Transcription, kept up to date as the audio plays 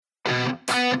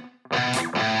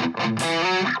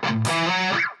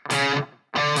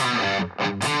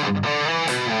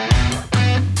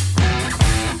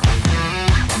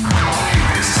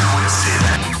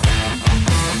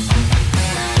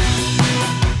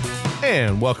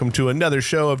And welcome to another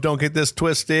show of Don't Get This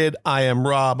Twisted. I am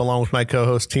Rob, along with my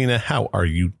co-host Tina. How are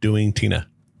you doing, Tina?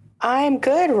 I'm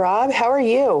good, Rob. How are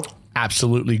you?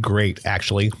 Absolutely great,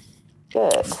 actually.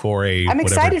 Good. I'm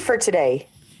excited for today.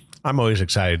 I'm always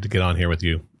excited to get on here with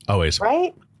you. Always.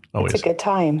 Right? Always. It's a good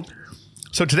time.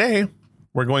 So today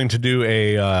we're going to do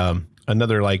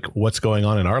another like what's going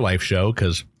on in our life show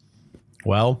because,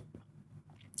 well,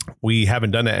 we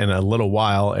haven't done it in a little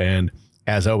while, and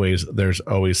as always, there's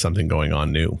always something going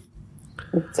on new.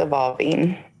 It's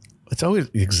evolving. It's always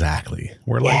exactly.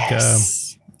 We're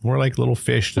like little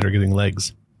fish that are getting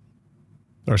legs,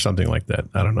 or something like that.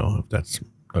 I don't know if that's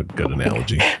a good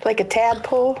analogy. Like a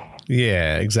tadpole.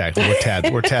 Yeah, exactly. We're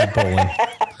tadpoling.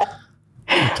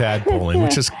 We're tadpoling,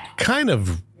 which is kind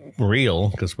of real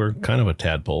because we're kind of a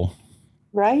tadpole,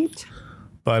 right?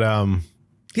 But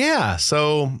yeah.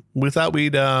 So we thought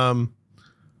we'd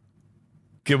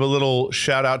give a little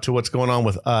shout out to what's going on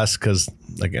with us because,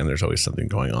 again, there's always something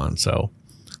going on. So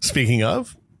speaking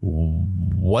of,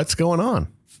 what's going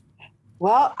on?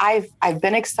 Well, I've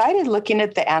been excited looking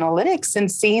at the analytics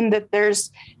and seeing that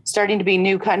there's starting to be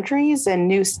new countries and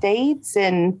new states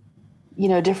and, you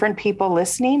know, different people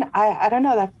listening. I don't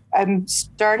know, that I'm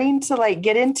starting to like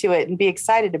get into it and be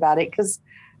excited about it because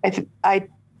I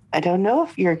don't know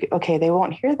if you're okay. They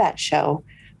won't hear that show.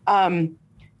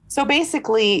 So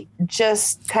basically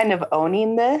just kind of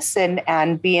owning this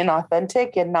and being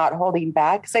authentic and not holding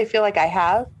back. Cause I feel like I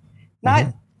have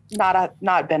not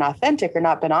been authentic or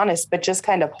not been honest, but just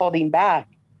kind of holding back.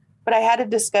 But I had a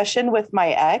discussion with my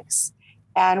ex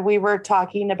and we were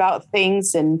talking about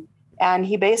things and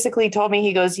he basically told me,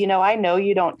 he goes, you know, I know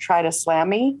you don't try to slam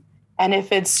me. And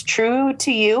if it's true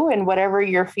to you and whatever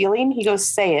you're feeling, he goes,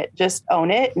 say it, just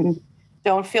own it. And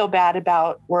don't feel bad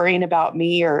about worrying about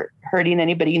me or hurting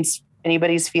anybody's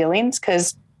feelings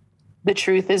because the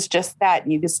truth is just that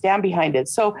and you can stand behind it.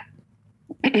 So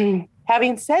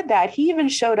having said that, he even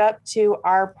showed up to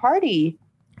our party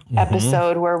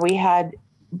episode where we had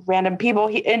random people.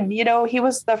 He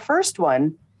was the first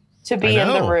one to be in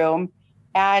the room.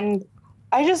 And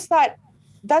I just thought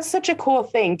that's such a cool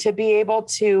thing to be able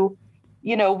to,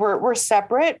 you know, we're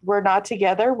separate. We're not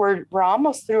together. We're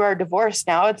almost through our divorce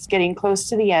now. It's getting close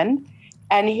to the end.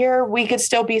 And here we could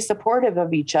still be supportive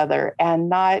of each other and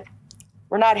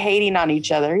we're not hating on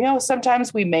each other. You know,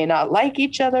 sometimes we may not like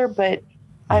each other, but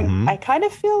I kind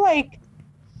of feel like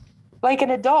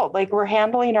an adult, like we're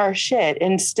handling our shit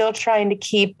and still trying to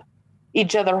keep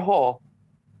each other whole.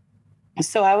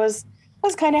 So I was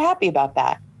kind of happy about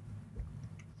that.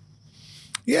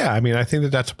 Yeah. I mean, I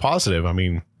think that's a positive. I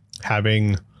mean,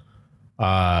 having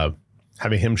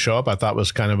him show up, I thought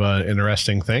was kind of an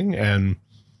interesting thing, and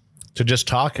to just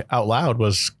talk out loud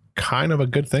was kind of a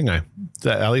good thing.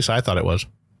 At least I thought it was.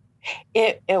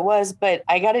 It was, but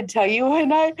I got to tell you,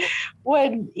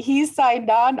 when he signed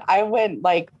on, I went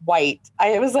like white.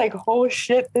 I was like, oh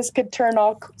shit, this could turn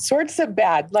all sorts of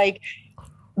bad. Like,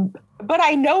 but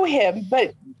I know him,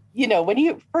 but you know, when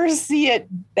you first see it,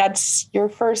 that's your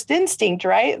first instinct,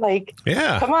 right? Like,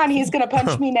 yeah, come on, he's going to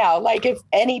punch me now. Like if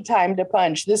any time to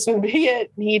punch, this would be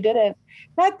it. And he didn't.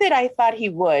 Not that I thought he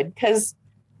would, because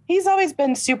he's always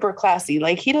been super classy.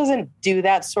 Like he doesn't do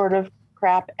that sort of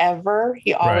crap ever.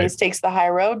 He always takes the high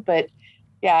road. But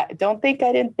yeah, I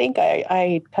didn't think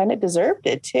I kind of deserved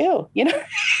it too, you know?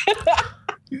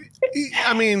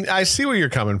 I mean, I see where you're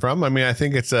coming from. I mean, I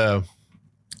think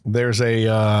there's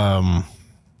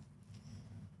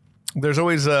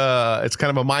always it's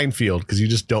kind of a minefield because you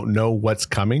just don't know what's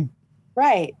coming.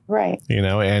 Right. You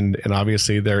know, and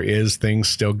obviously there is things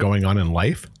still going on in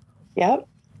life. Yep.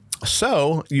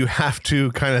 So you have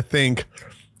to kind of think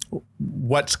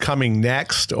what's coming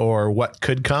next or what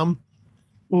could come.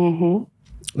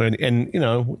 Mm-hmm. And you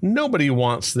know, nobody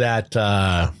wants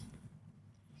that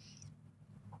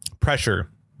pressure.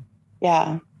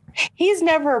 Yeah. He's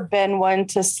never been one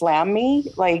to slam me.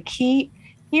 Like he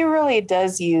really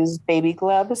does use baby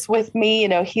gloves with me. You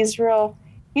know, he's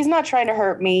not trying to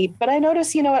hurt me, but I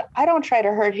notice, you know what, I don't try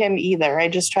to hurt him either. I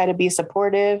just try to be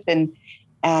supportive. And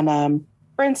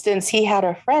for instance, he had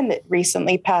a friend that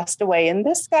recently passed away, and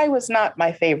this guy was not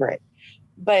my favorite.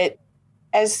 But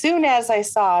as soon as I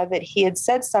saw that he had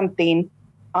said something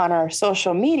on our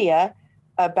social media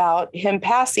about him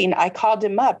passing, I called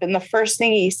him up. And the first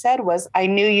thing he said was, I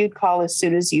knew you'd call as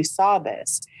soon as you saw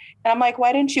this. And I'm like,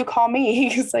 why didn't you call me?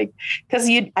 He's like, because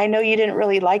I know you didn't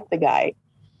really like the guy.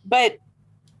 But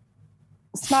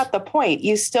it's not the point.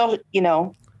 You still,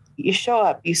 you show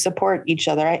up, you support each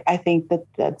other. I think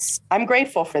I'm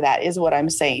grateful for that is what I'm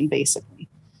saying, basically.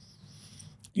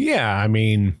 Yeah. I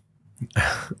mean,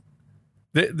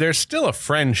 there's still a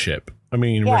friendship. I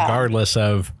mean, regardless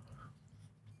of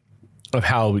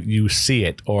how you see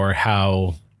it or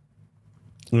how,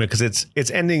 because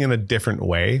it's ending in a different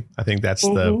way. I think that's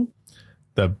the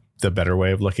better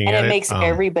way of looking at it. And it makes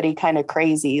everybody kind of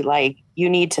crazy. Like, you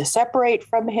need to separate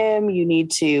from him. You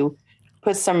need to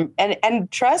put some,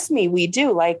 and trust me, we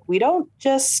do. Like, we don't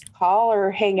just call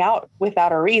or hang out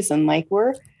without a reason. Like,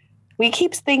 we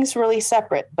keep things really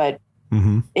separate, but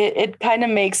it kind of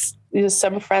makes,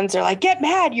 some friends are like, get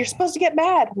mad. You're supposed to get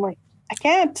mad. I'm like, I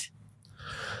can't.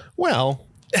 Well,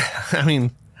 I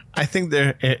mean, I think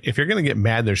if you're going to get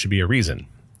mad, there should be a reason.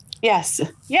 Yes.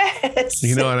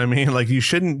 You know what I mean? Like, you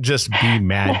shouldn't just be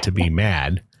mad to be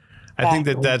mad. I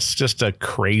think that's just a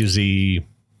crazy.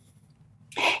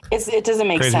 It doesn't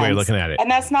make sense. Crazy way of looking at it.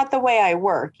 And that's not the way I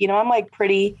work. I'm like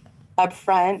pretty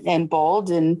upfront and bold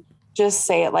and just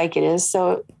say it like it is.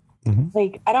 So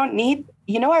like, I don't need,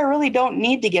 I really don't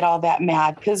need to get all that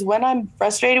mad, because when I'm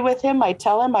frustrated with him, I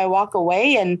tell him, I walk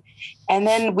away, and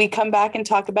then we come back and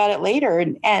talk about it later.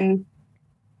 And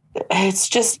it's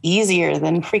just easier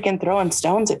than freaking throwing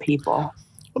stones at people.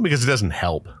 Well, because it doesn't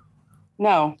help.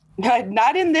 No,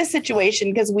 not in this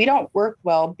situation, because we don't work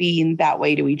well being that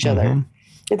way to each other.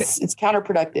 It's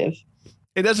counterproductive.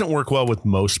 It doesn't work well with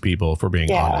most people, if we're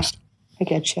being honest. I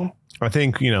get you. I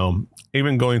think,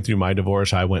 even going through my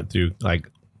divorce, I went through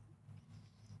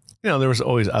there was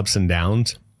always ups and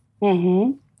downs,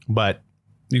 but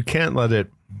you can't let it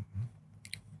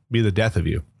be the death of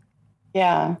you.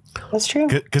 Yeah, that's true.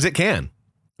 Because it can.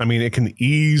 I mean, it can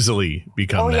easily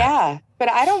become that. Yeah. But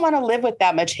I don't want to live with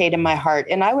that much hate in my heart.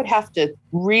 And I would have to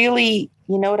really,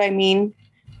 you know what I mean?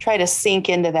 Try to sink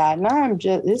into that. And I'm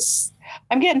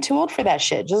getting too old for that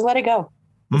shit. Just let it go.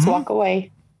 Just walk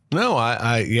away. No,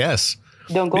 yes.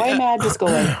 Don't go away mad. Just go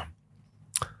away.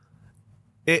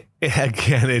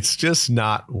 Again, it's just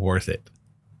not worth it.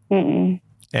 Mm-mm.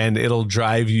 And it'll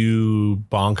drive you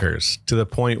bonkers to the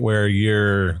point where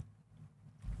you're,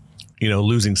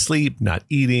 losing sleep, not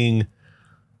eating.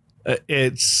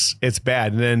 It's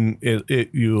bad. And then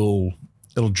it'll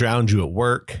drown you at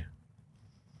work.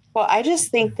 Well, I just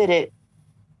think that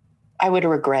I would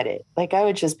regret it. Like, I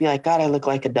would just be like, God, I look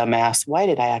like a dumbass. Why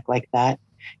did I act like that?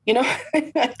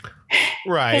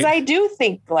 Right. Because I do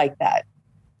think like that.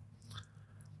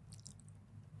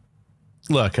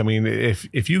 Look, I mean,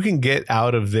 if you can get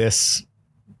out of this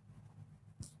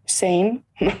sane,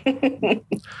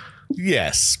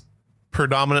 yes,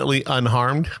 predominantly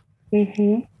unharmed,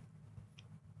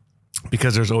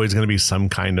 because there's always going to be some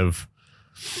kind of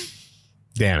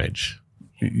damage.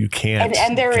 You can't,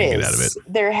 and there is, get out of it.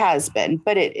 There has been,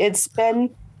 but it's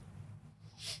been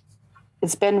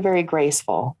very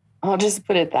graceful. I'll just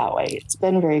put it that way. It's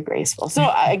been very graceful.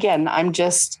 So again, I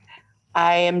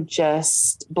am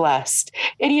just blessed.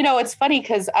 And, it's funny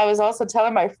because I was also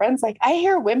telling my friends, like, I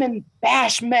hear women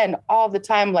bash men all the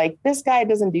time. Like, this guy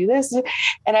doesn't do this.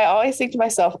 And I always think to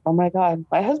myself, oh my God,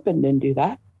 my husband didn't do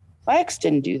that. My ex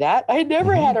didn't do that. I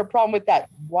never had a problem with that.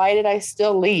 Why did I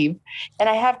still leave? And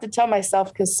I have to tell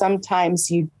myself, because sometimes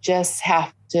you just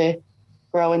have to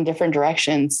grow in different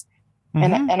directions.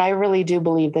 And I really do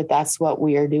believe that that's what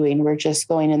we are doing. We're just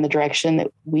going in the direction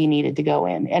that we needed to go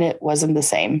in. And it wasn't the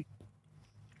same.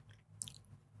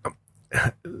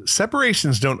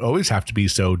 Separations don't always have to be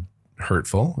so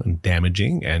hurtful and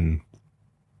damaging. And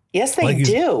yes, they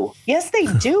do. Yes, they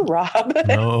do, Rob.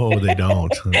 No, they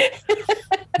don't.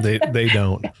 They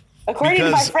don't. According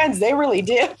to my friends, they really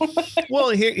do. Well,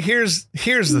 here's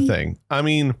the thing. I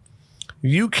mean,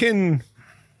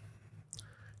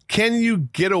 can you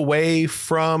get away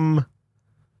from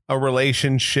a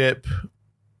relationship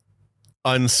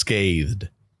unscathed?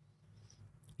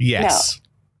 Yes. No.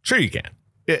 Sure you can.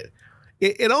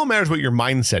 It all matters what your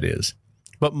mindset is.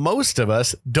 But most of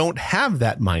us don't have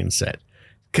that mindset,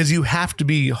 because you have to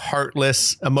be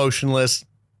heartless, emotionless,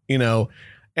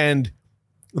 and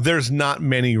there's not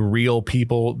many real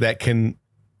people that can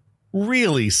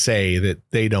really say that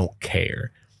they don't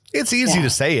care. It's easy to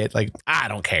say it, like, I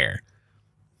don't care.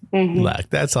 Look,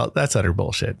 that's utter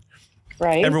bullshit.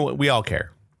 Right. We all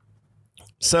care.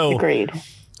 So agreed.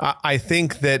 I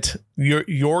think that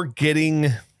you're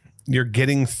getting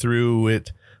through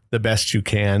it the best you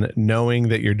can, knowing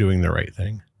that you're doing the right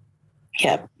thing.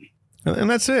 Yep. And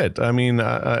that's it. I mean,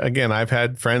 again, I've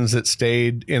had friends that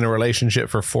stayed in a relationship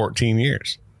for 14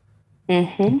 years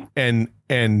and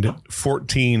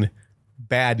 14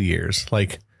 bad years,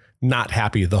 like not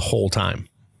happy the whole time.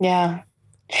 Yeah.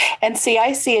 And see,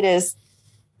 I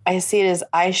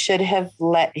should have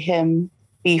let him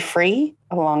be free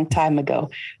a long time ago.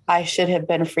 I should have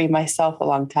been free myself a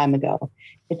long time ago.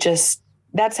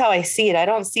 That's how I see it. I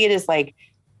don't see it as like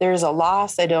there's a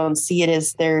loss. I don't see it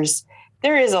as there is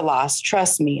a loss.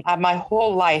 Trust me. My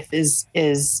whole life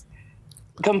is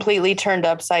completely turned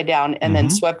upside down and then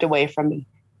swept away from me.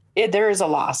 There is a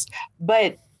loss,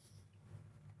 but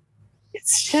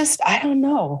it's just, I don't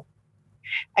know.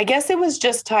 I guess it was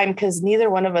just time because neither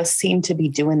one of us seemed to be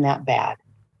doing that bad.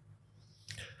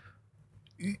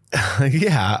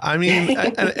 Yeah. I mean,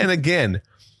 and again,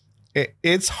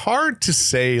 it's hard to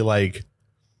say like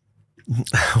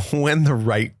when the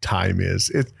right time is.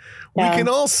 We can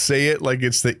all say it like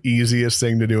it's the easiest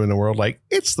thing to do in the world. Like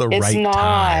it's right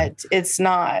time. It's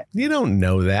not. You don't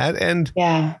know that. And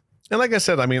yeah. And like I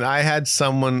said, I mean, I had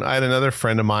another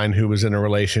friend of mine who was in a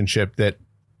relationship that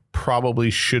probably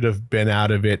should have been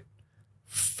out of it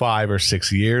 5 or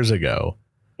 6 years ago.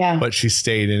 Yeah. But she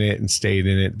stayed in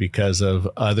it because of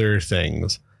other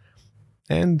things.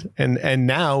 And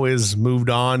now is moved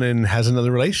on and has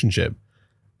another relationship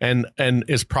and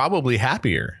is probably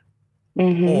happier.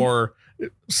 Or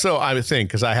so I would think,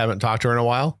 because I haven't talked to her in a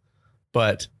while.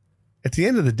 But at the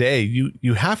end of the day,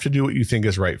 you have to do what you think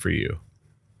is right for you.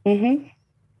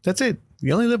 That's it.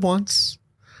 You only live once.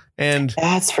 And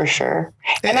that's for sure.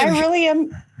 And I really am.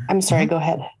 I'm sorry, go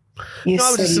ahead. I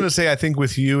was just going to say, I think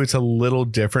with you, it's a little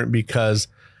different because,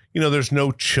 there's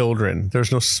no children.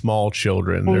 There's no small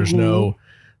children. There's no.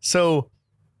 So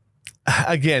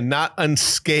again, not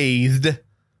unscathed,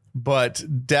 but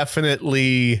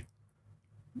definitely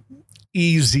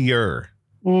easier.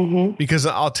 Because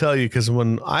I'll tell you, because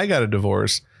when I got a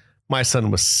divorce, my son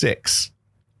was 6.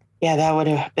 Yeah, that would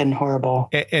have been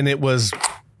horrible. And it was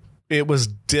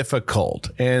difficult.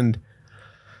 And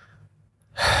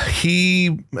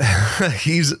I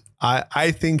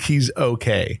think he's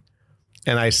okay.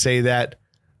 And I say that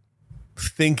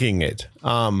thinking it.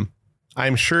 I'm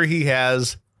sure he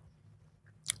has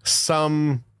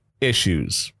some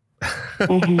issues.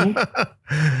 We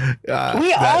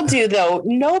all do, though.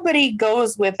 Nobody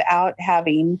goes without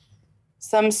having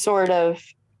some sort of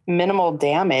minimal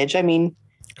damage. I mean,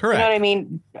 correct. You know what I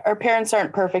mean? Our parents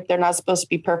aren't perfect. They're not supposed to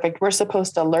be perfect. We're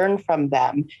supposed to learn from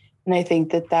them. And I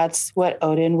think that that's what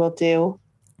Odin will do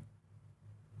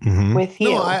with you.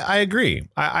 No, I agree.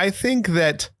 I think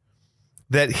that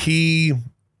he's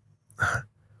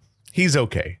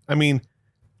okay. I mean,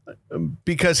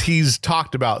 because he's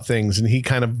talked about things and he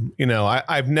kind of,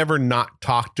 I've never not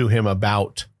talked to him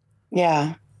about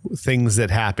things that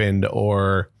happened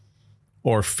or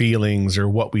feelings or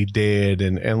what we did.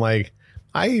 And like,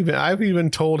 I've even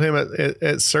told him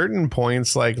at certain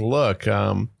points, like, look,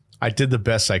 I did the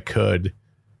best I could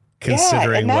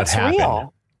considering what happened.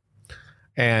 Real.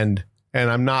 And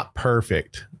I'm not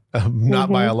perfect, not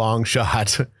by a long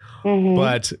shot,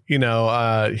 but he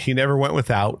never went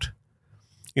without,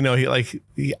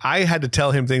 I had to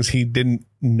tell him things he didn't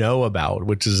know about,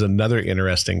 which is another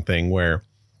interesting thing where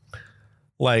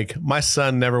like my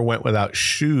son never went without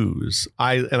shoes.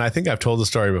 I think I've told the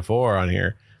story before on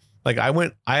here. Like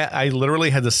I literally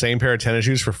had the same pair of tennis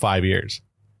shoes for 5 years.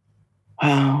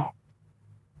 Wow.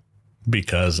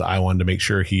 Because I wanted to make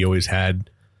sure he always had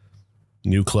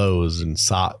new clothes and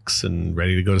socks and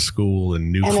ready to go to school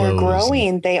and new clothes. And they're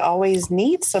growing. They always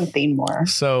need something more.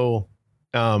 So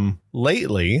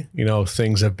lately,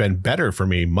 things have been better for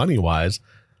me money wise.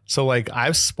 So like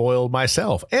I've spoiled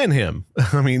myself and him.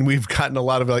 I mean, we've gotten a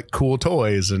lot of like cool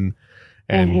toys and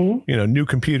new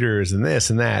computers and this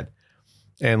and that.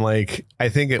 And like, I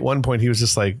think at one point he was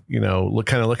just like,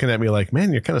 kind of looking at me like,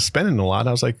 man, you're kind of spending a lot.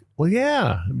 I was like, well,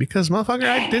 yeah, because motherfucker,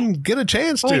 I didn't get a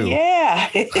chance to. Well, yeah.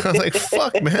 I was like,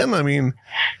 fuck, man. I mean,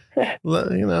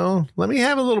 let me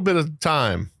have a little bit of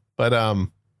time. But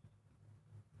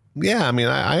yeah, I mean,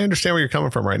 I understand where you're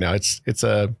coming from right now. It's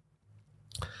an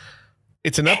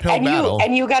uphill battle.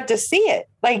 And you got to see it.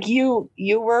 Like you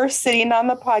were sitting on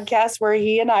the podcast where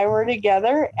he and I were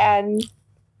together and.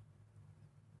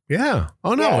 Yeah.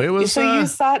 Oh no, it was. So you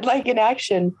saw it like in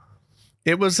action.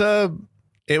 It was an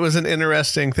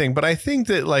interesting thing, but I think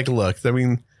that like, look, I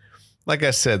mean, like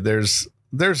I said, there's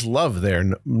love there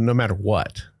no matter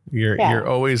what. You're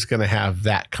always going to have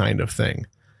that kind of thing.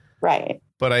 Right.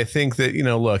 But I think that,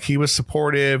 look, he was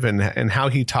supportive and how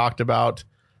he talked about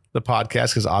the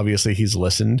podcast, because obviously he's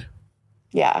listened.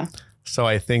 Yeah. So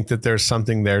I think that there's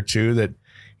something there too, that,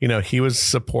 he was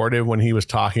supportive when he was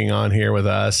talking on here with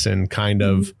us and kind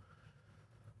of,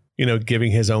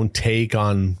 giving his own take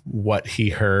on what he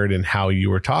heard and how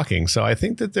you were talking. So I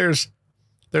think that there's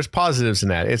there's positives in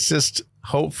that. It's just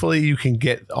hopefully you can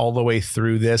get all the way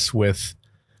through this with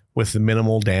the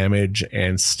minimal damage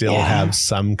and still have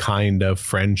some kind of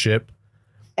friendship.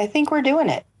 I think we're doing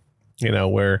it. You know,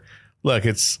 where look,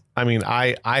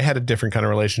 I had a different kind of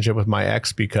relationship with my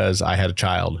ex because I had a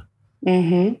child.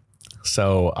 Mm-hmm.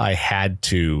 So I had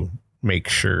to make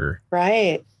sure.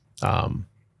 Right.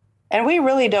 And we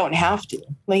really don't have to.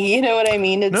 Like, you know what I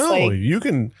mean? It's you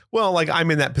can. Well, like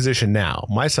I'm in that position now.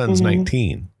 My son's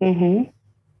 19. Mm-hmm.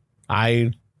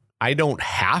 I don't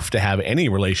have to have any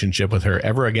relationship with her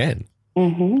ever again.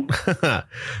 Mm-hmm.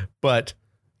 But,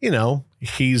 you know,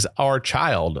 he's our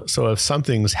child. So if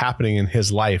something's happening in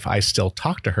his life, I still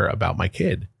talk to her about my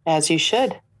kid. As you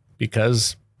should.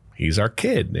 Because he's our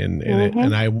kid.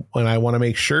 And I want to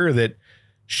make sure that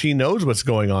she knows what's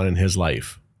going on in his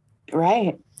life.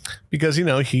 Right. Because, you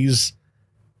know, he's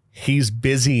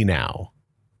busy now.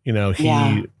 You know,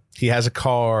 he has a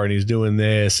car and he's doing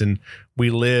this, and we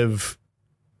live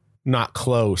not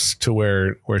close to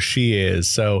where she is.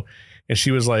 So, and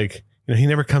she was like, you know, he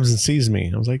never comes and sees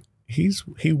me. I was like,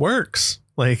 he works.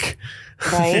 Like,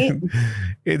 right.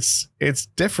 it's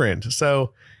different.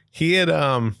 So he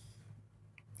had,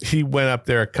 he went up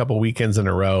there a couple weekends in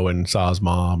a row and saw his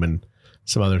mom and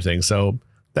some other things. So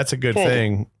that's a good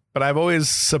thing. But I've always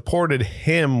supported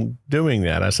him doing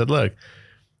that. I said, look,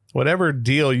 whatever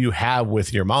deal you have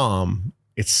with your mom,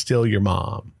 it's still your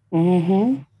mom.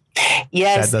 Mm-hmm.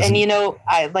 Yes. And, you know,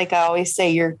 I always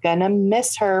say, you're going to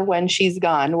miss her when she's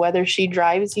gone, whether she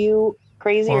drives you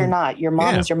crazy or not. Your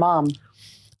mom is your mom.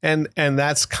 And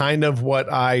that's kind of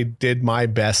what I did my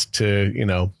best to, you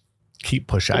know, keep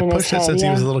pushing. I pushed it since he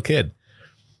was a little kid.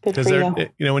 Because,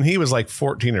 you know, when he was like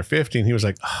 14 or 15, he was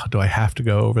like, oh, do I have to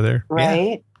go over there? Right.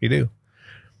 Yeah, you do.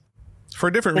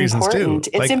 For different reasons, too.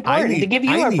 It's important to give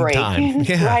you a break. Time.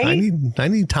 Yeah, right? I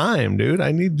need time, dude.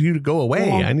 I need you to go away.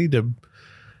 Yeah. I need to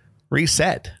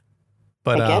reset.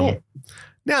 But I get it.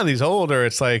 Now that he's older,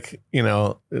 it's like, you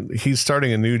know, he's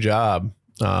starting a new job.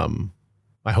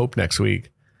 I hope next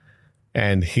week.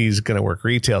 And he's going to work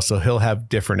retail. So he'll have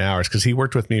different hours because he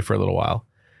worked with me for a little while.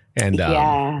 And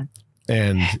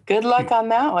and good luck on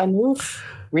that one. Oof.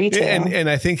 Retail. And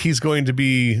I think he's going to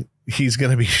be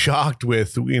shocked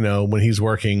with, you know, when he's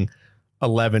working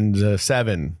 11 to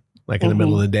 7, like in the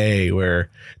middle of the day, where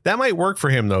that might work for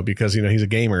him though, because, you know, he's a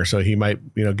gamer. So he might,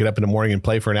 you know, get up in the morning and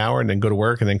play for an hour and then go to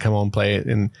work and then come home and play it.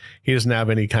 And he doesn't have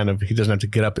he doesn't have to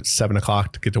get up at 7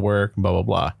 o'clock to get to work and blah, blah,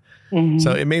 blah. Mm-hmm.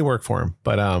 So it may work for him,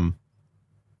 but,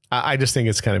 I just think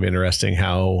it's kind of interesting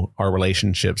how our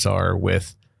relationships are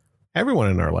with everyone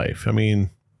in our life. I mean,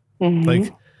 like,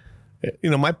 you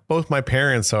know, both my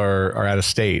parents are out of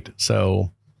state.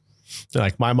 So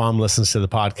like my mom listens to the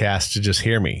podcast to just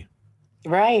hear me.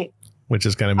 Right. Which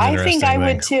is kind of interesting.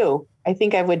 I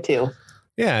think I would too.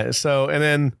 Yeah. So, and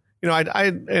then, you know,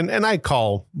 I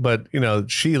call, but you know,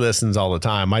 she listens all the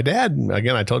time. My dad,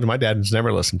 again, I told you my dad has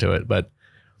never listened to it, but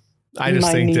I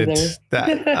just think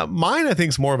that mine, I think,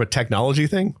 is more of a technology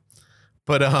thing,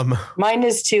 but mine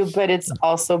is too, but it's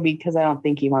also because I don't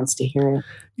think he wants to hear it.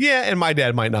 Yeah, and my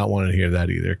dad might not want to hear that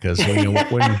either, because you know,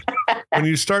 when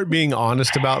you start being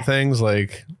honest about things,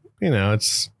 like, you know,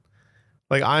 it's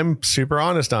like I'm super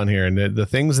honest on here, and the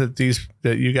things that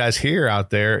you guys hear out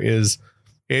there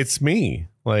it's me.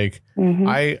 Like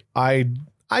I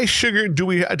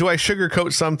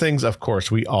sugarcoat some things? Of course,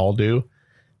 we all do.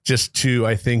 Just to,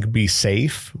 I think, be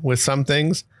safe with some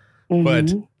things.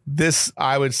 But this,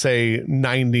 I would say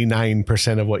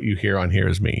 99% of what you hear on here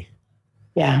is me.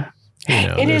 Yeah. You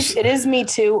know, it is me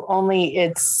too.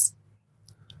 Only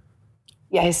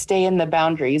I stay in the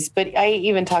boundaries, but I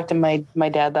even talked to my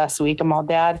dad last week. I'm all,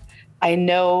 Dad, I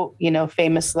know, you know,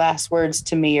 famous last words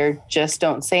to me are just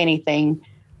don't say anything.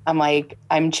 I'm like,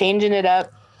 I'm changing it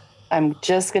up. I'm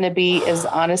just going to be as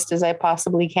honest as I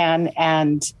possibly can.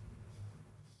 And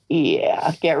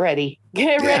yeah, get ready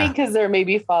because there may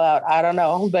be fallout. I don't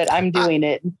know, but I'm doing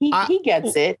it. He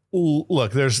gets it.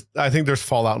 Look, I think there's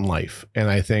fallout in life. And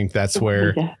I think that's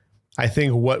where I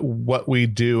think what we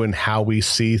do and how we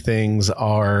see things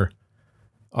are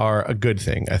a good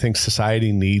thing. I think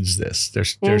society needs this.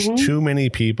 There's too many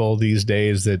people these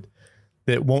days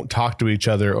that won't talk to each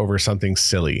other over something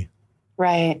silly.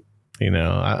 Right. You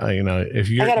know, if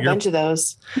I got a bunch of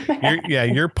those.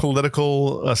 your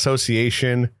political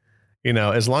association, you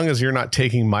know, as long as you're not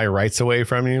taking my rights away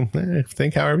from you,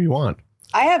 think however you want.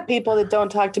 I have people that don't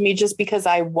talk to me just because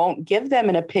I won't give them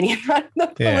an opinion on the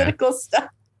political stuff.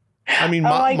 I mean,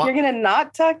 you're going to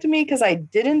not talk to me because I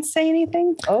didn't say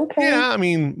anything? Okay. Yeah, I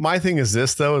mean, my thing is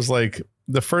this, though, is like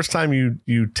the first time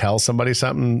you tell somebody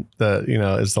something that, you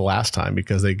know, is the last time,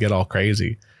 because they get all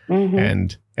crazy.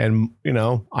 And you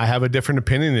know, I have a different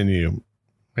opinion than you.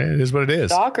 It is what it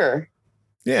is. Stalker.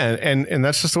 Yeah, and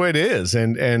that's just the way it is.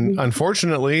 And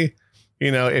unfortunately,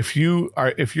 you know, if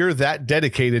you're that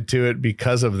dedicated to it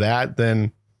because of that,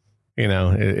 then you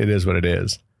know it is what it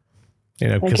is. You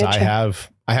know, because I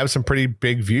have some pretty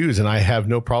big views, and I have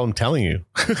no problem telling you.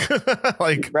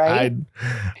 Like, right?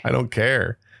 I don't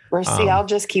care. Or see, I'll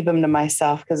just keep them to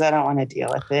myself because I don't want to deal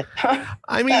with it.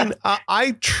 I mean,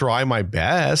 I try my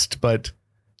best, but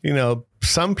you know,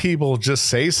 some people just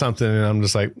say something, and I'm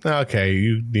just like, okay,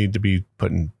 you need to be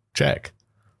put in check.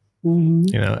 You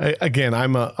know, again,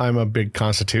 I'm a big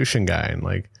Constitution guy, and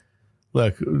like,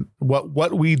 look,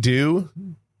 what we do,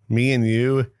 me and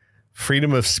you,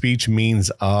 freedom of speech means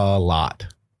a lot.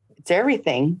 It's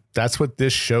everything. That's what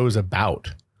this show's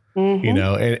about. You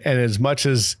know, and as much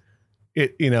as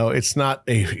it, you know, it's not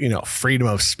a, you know, freedom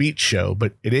of speech show,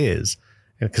 but it is,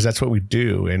 because that's what we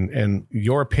do. And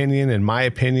your opinion and my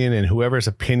opinion and whoever's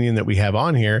opinion that we have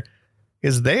on here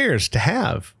is theirs to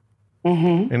have.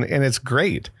 And it's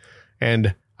great.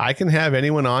 And I can have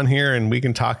anyone on here and we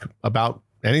can talk about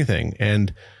anything.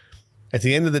 And at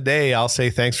the end of the day, I'll say,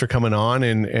 thanks for coming on.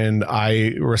 And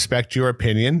I respect your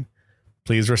opinion.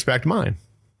 Please respect mine.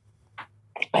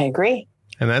 I agree.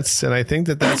 And I think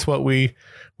that's what we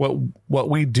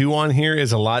do on here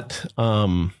is a lot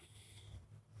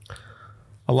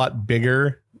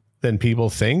bigger than people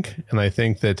think. And I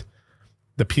think that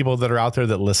the people that are out there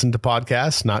that listen to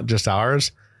podcasts, not just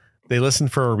ours, they listen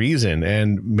for a reason.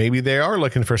 And maybe they are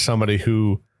looking for somebody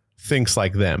who thinks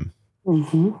like them.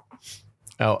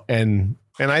 Oh, and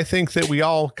I think that we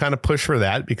all kind of push for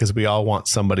that because we all want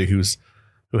somebody who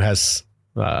has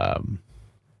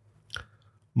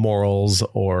morals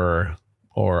or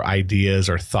ideas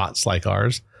or thoughts like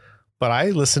ours. But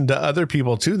I listen to other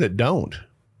people too that don't,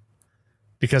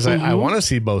 because I want to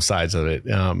see both sides of it.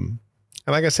 And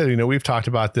like I said, you know, we've talked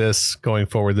about this going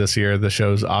forward this year. The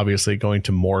show's obviously going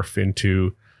to morph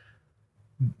into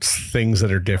things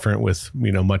that are different with,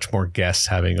 you know, much more guests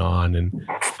having on.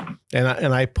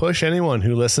 And I push anyone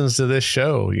who listens to this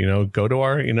show, you know, go to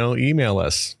our, you know, email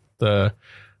us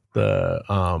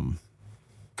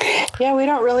yeah, we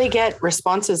don't really get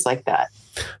responses like that.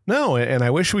 No. And I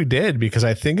wish we did, because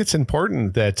I think it's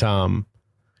important that, you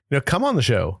know, come on the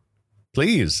show,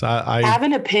 please. I have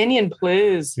an opinion,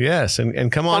 please. Yes.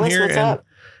 And come on here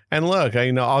and look,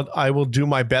 I will do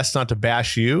my best not to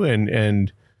bash you,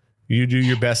 and you do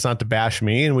your best not to bash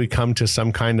me. And we come to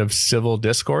some kind of civil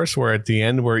discourse where at the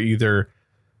end,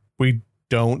 we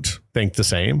don't think the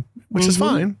same, which is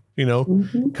fine. You know,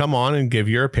 come on and give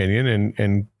your opinion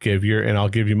and I'll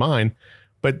give you mine.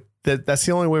 But that's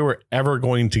the only way we're ever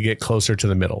going to get closer to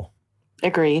the middle.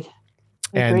 Agreed.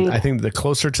 And I think the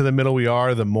closer to the middle we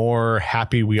are, the more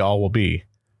happy we all will be.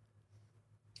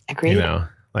 Agreed. You know,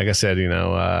 like I said, you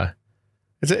know,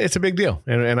 it's a big deal.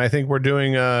 And I think we're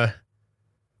doing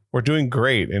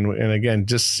great. And again,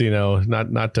 just, you know,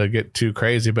 not to get too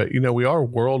crazy, but, you know, we are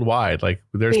worldwide. Like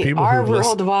there's people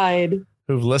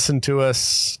who've listened to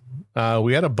us.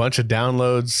 We had a bunch of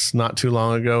downloads not too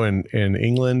long ago in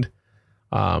England.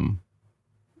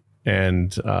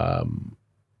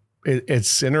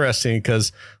 It's interesting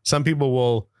because some people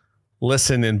will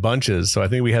listen in bunches. So I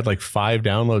think we had like 5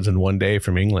 downloads in one day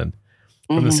from England,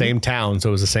 from the same town. So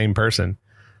it was the same person.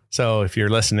 So if you're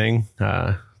listening,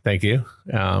 thank you.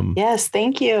 Yes,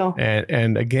 thank you.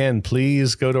 And again,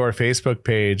 please go to our Facebook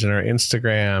page and our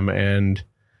Instagram and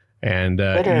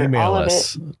Twitter, email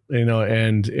us, you know,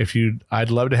 and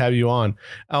I'd love to have you on.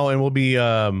 Oh, and we'll be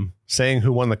saying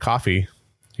who won the coffee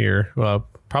here,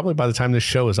 probably by the time this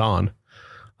show is on.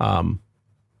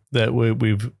 That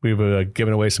we've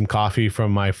given away some coffee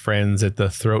from my friends at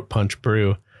the Throat Punch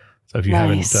Brew. So if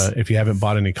you haven't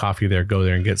bought any coffee there, go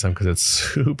there and get some, because it's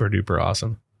super duper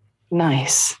awesome.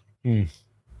 Nice.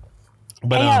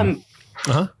 But hey,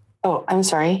 oh, I'm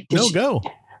sorry. Go.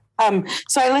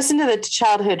 So I listened to the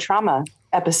childhood trauma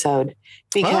episode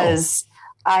because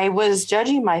I was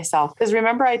judging myself. Because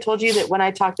remember, I told you that when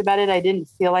I talked about it, I didn't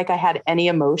feel like I had any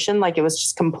emotion, like it was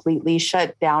just completely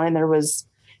shut down and there was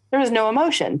no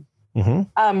emotion. So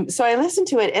I listened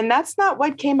to it, and that's not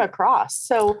what came across.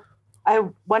 So I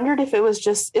wondered if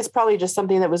it's probably just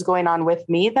something that was going on with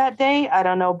me that day. I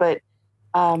don't know. But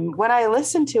when I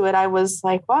listened to it, I was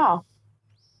like, wow.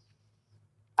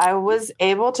 I was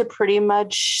able to pretty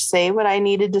much say what I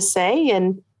needed to say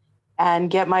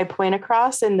and get my point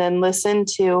across, and then listen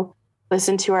to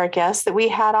our guests that we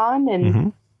had on.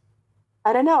 And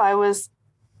I don't know,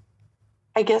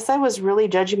 I guess I was really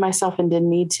judging myself and didn't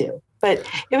need to, but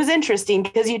it was interesting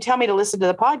because you tell me to listen to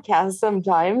the podcast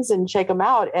sometimes and check them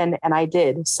out. And I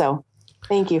did. So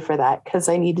Thank you for that, because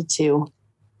I needed to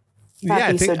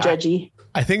not be so judgy.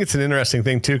 I think it's an interesting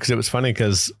thing too, because it was funny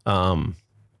because a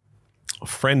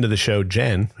friend of the show,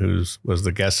 Jen, was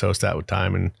the guest host at the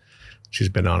time, and she's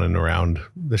been on and around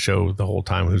the show the whole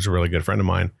time, who's a really good friend of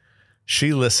mine.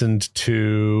 She listened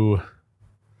to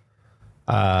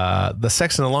the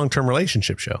Sex in a Long-Term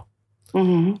Relationship show.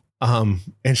 Mm-hmm.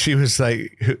 And she was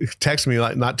like, texted me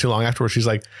like not too long afterwards. She's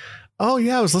like, oh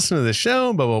yeah, I was listening to this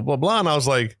show, blah, blah, blah, blah. And I was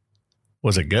like,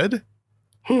 was it good?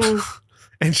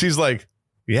 And she's like,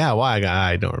 yeah, why?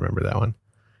 I don't remember that one.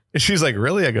 And she's like,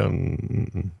 really? I go,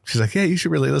 she's like, yeah, you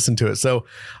should really listen to it. So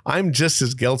I'm just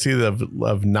as guilty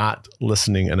of not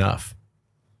listening enough.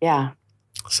 Yeah.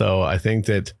 So I think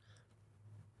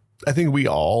we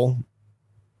all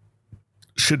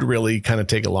should really kind of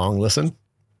take a long listen.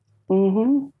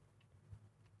 Mm-hmm.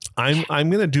 I'm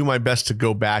going to do my best to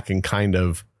go back and kind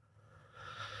of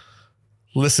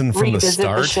listen from the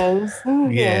start. The shows.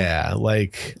 Yeah.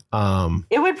 Like,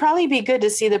 it would probably be good to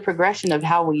see the progression of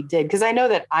how we did. Cause I know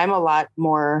that I'm a lot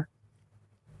more,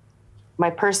 my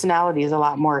personality is a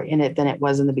lot more in it than it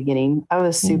was in the beginning. I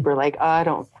was super like, oh, I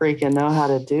don't freaking know how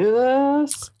to do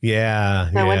this. Yeah.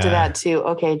 And I went to that too.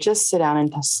 Okay. Just sit down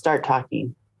and start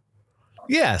talking.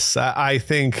 Yes. I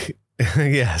think,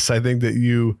 yes, I think that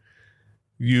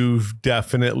you've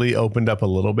definitely opened up a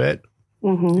little bit.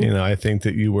 Mm-hmm. You know, I think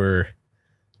that you were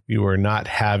not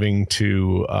having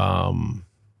to,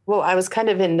 well, I was kind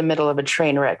of in the middle of a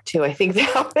train wreck too. I think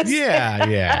that was.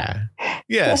 Yeah.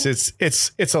 Yes.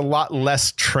 It's a lot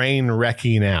less train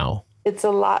wrecky now. It's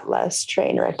a lot less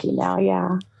train wrecky now.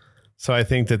 Yeah. So I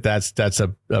think that's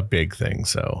a big thing.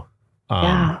 So,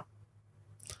 yeah.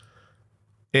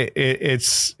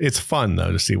 It's fun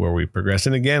though to see where we progress.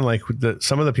 And again, like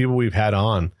some of the people we've had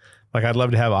on, like I'd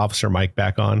love to have Officer Mike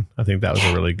back on. I think that was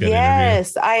a really good interview.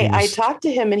 Yes, I talked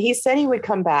to him and he said he would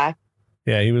come back.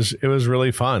 Yeah, it was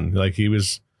really fun. Like he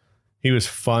was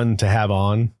fun to have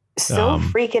on. So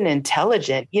freaking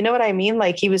intelligent. You know what I mean?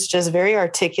 Like he was just very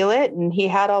articulate and he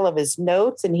had all of his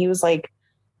notes and he was like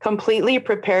completely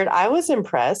prepared. I was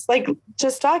impressed. Like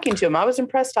just talking to him, I was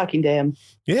impressed talking to him.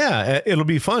 Yeah, it'll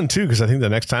be fun too because I think the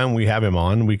next time we have him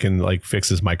on, we can like fix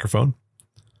his microphone.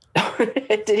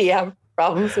 Did he have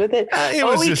problems with it?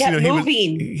 He kept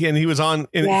moving. He was on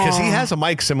because he has a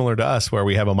mic similar to us where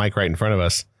we have a mic right in front of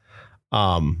us.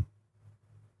 But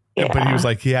he was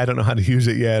like, yeah, I don't know how to use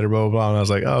it yet or blah, blah, blah. And I was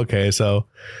like, oh, okay. So,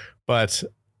 but,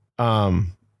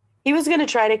 he was going to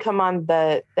try to come on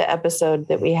the episode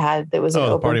that we had that was an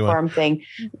open forum thing,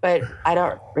 but I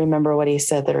don't remember what he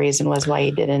said the reason was why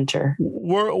he did enter.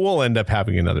 We'll end up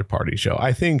having another party show.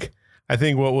 I think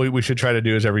what we should try to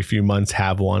do is every few months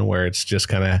have one where it's just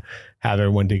kind of have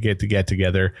everyone to get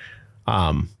together.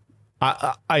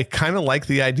 I kind of like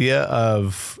the idea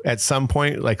of at some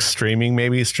point like streaming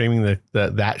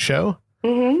that show,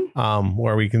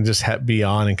 where we can just be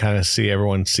on and kind of see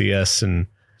everyone see us and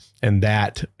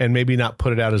maybe not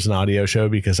put it out as an audio show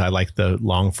because I like the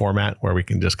long format where we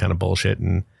can just kind of bullshit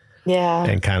and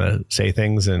kind of say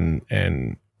things and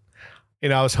you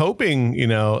know I was hoping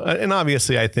and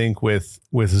obviously I think with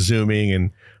Zooming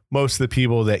and most of the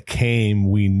people that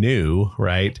came we knew,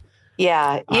 right?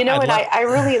 Yeah. I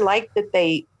really liked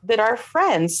that our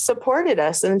friends supported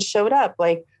us and showed up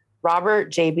like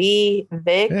Robert, JB,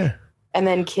 Vic, and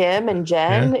then Kim and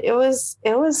Jen. Yeah.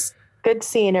 It was good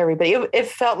seeing everybody. It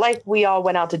felt like we all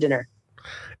went out to dinner.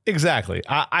 Exactly.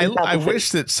 I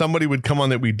wish that somebody would come on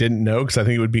that we didn't know because I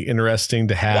think it would be interesting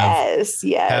to have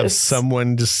have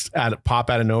someone just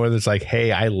pop out of nowhere that's like,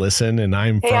 hey, I listen and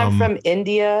I'm from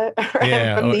India.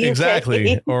 Yeah, from the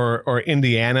exactly. UK. Or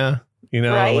Indiana.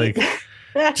 Right.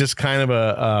 Like just kind of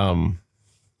a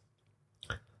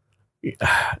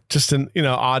just an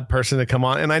odd person to come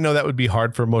on. And I know that would be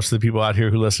hard for most of the people out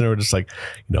here who listen who are just like,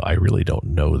 I really don't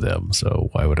know them. So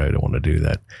why would I want to do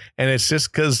that? And it's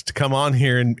just because to come on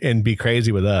here and be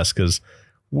crazy with us because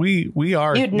we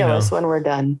are. You'd know us when we're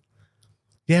done.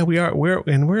 Yeah, we are. We're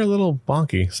a little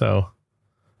bonky. So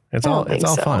it's all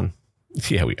fun.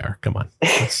 Yeah, we are. Come on.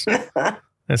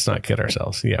 Let's not kid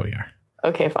ourselves. Yeah, we are.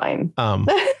 Okay, fine.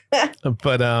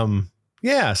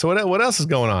 Yeah. So what else is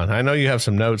going on? I know you have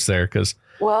some notes there because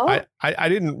I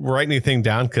didn't write anything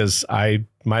down because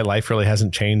my life really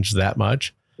hasn't changed that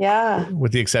much. Yeah.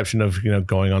 With the exception of,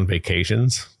 going on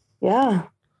vacations. Yeah.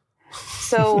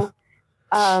 So,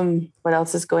 what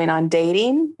else is going on?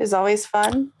 Dating is always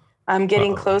fun. I'm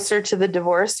getting closer to the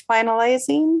divorce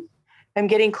finalizing. I'm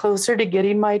getting closer to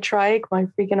getting my trike, my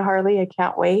freaking Harley. I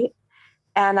can't wait.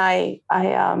 And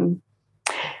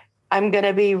I'm going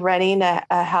to be renting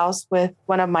a house with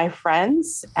one of my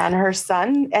friends and her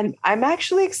son. And I'm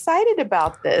actually excited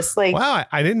about this. Like, wow,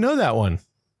 I didn't know that one.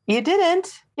 You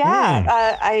didn't?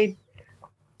 Yeah.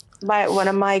 One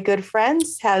of my good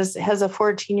friends has a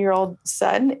 14-year-old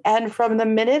son. And from the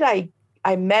minute I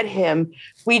met him,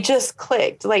 we just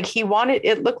clicked. Like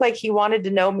it looked like he wanted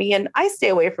to know me. And I stay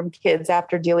away from kids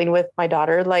after dealing with my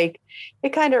daughter. Like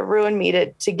it kind of ruined me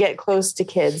to get close to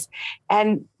kids.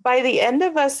 And by the end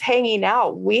of us hanging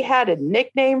out, we had a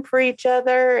nickname for each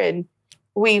other, and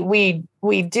we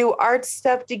do art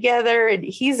stuff together. And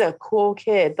he's a cool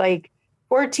kid, like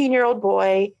 14-year-old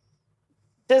boy,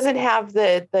 doesn't have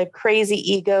the crazy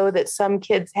ego that some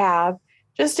kids have,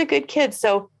 just a good kid.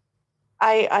 So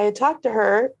I had talked to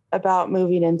her about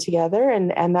moving in together,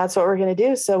 and that's what we're going to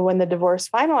do. So when the divorce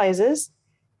finalizes,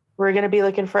 we're going to be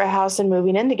looking for a house and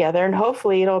moving in together, and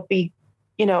hopefully it'll be,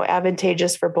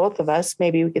 advantageous for both of us.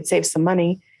 Maybe we could save some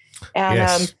money. And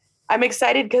yes. I'm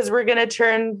excited because we're going to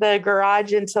turn the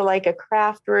garage into like a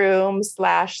craft room /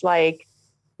 like,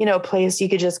 place you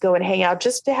could just go and hang out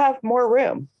just to have more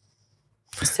room.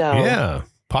 So yeah,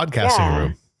 podcasting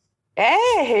room.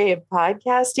 Hey, a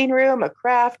podcasting room, a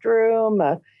craft room,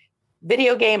 a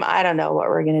video game. I don't know what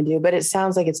we're going to do, but it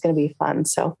sounds like it's going to be fun.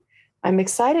 So I'm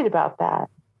excited about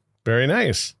that. Very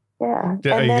nice. Yeah.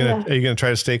 Are you gonna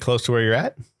try to stay close to where you're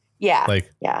at? Yeah.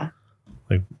 Yeah.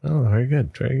 Oh, very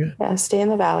good. Very good. Yeah. Stay in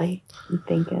the valley. I'm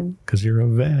thinking. Because you're a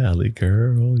valley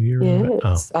girl.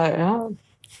 Yes, I am.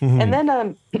 And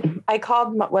then I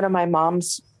called one of my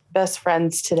mom's best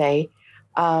friends today.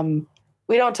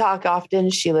 We don't talk often.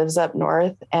 She lives up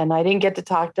north, and I didn't get to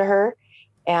talk to her.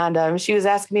 And she was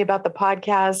asking me about the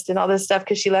podcast and all this stuff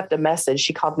because she left a message.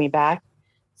 She called me back.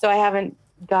 So I haven't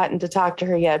gotten to talk to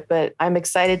her yet, but I'm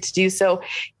excited to do so.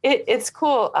 It's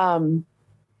cool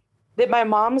that my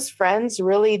mom's friends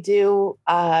really do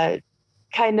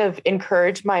kind of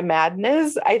encourage my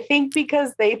madness. I think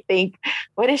because they think,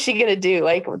 what is she going to do?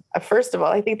 Like, first of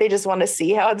all, I think they just want to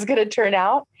see how it's going to turn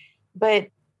out. But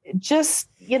just,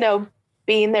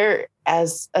 being there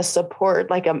as a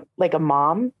support, like a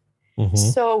mom,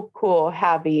 so cool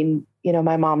having,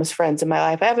 my mom's friends in my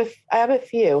life. I have a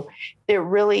few that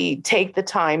really take the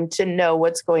time to know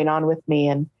what's going on with me.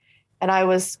 And I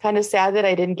was kind of sad that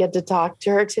I didn't get to talk to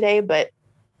her today, but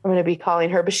I'm going to be calling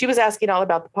her. But she was asking all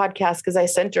about the podcast because I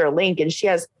sent her a link, and she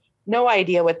has no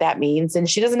idea what that means. And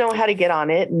she doesn't know how to get on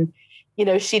it. And,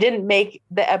 she didn't make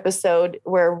the episode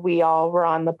where we all were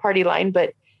on the party line,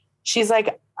 but she's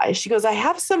like, she goes, I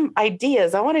have some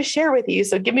ideas I want to share with you.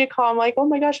 So give me a call. I'm like, oh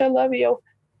my gosh, I love you.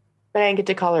 But I didn't get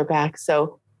to call her back.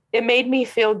 So it made me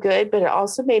feel good, but it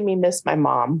also made me miss my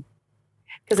mom,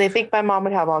 because I think my mom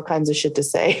would have all kinds of shit to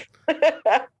say.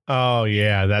 Oh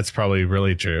yeah, that's probably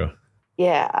really true.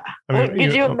 Yeah.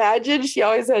 Could you imagine? She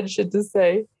always had shit to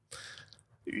say.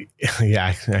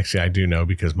 Yeah, actually I do know,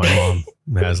 because my mom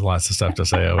has lots of stuff to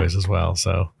say always as well.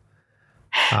 So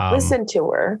listen to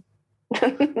her.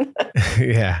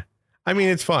 Yeah. I mean,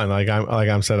 it's fun.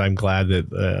 I'm glad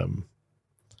that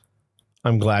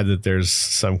there's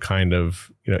some kind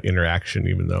of, interaction,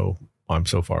 even though I'm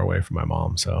so far away from my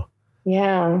mom. So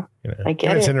yeah, I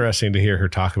get it. It's interesting to hear her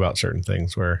talk about certain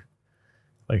things where,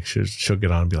 like, she'll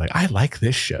get on and be like, I like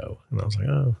this show. And I was like,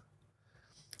 oh.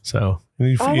 So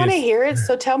I want to hear it.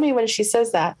 So tell me when she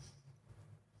says that.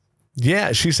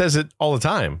 Yeah, she says it all the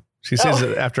time. She says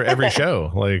it after every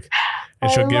show. Like,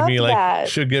 and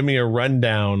she'll give me a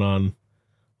rundown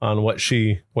on what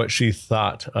she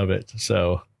thought of it.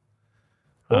 So,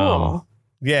 cool.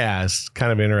 Yeah, it's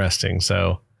kind of interesting.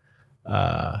 So,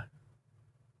 yeah,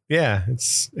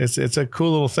 it's a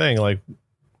cool little thing. Like,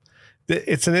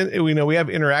 we have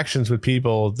interactions with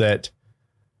people that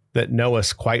know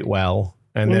us quite well.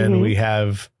 And then we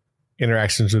have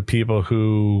interactions with people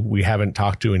who we haven't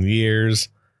talked to in years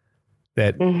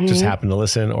that just happen to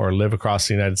listen or live across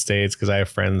the United States. Cause I have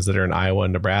friends that are in Iowa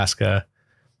and Nebraska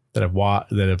that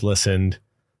have listened.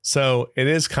 So it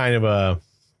is kind of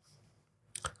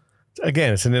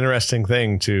it's an interesting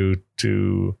thing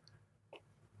to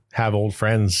have old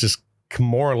friends just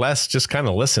more or less just kind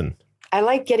of listen. I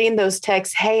like getting those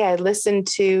texts. Hey, I listened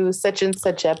to such and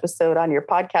such episode on your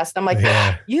podcast. I'm like,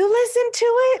 You listened to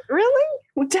it? Really?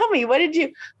 Well, tell me, what do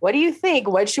you think?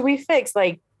 What should we fix?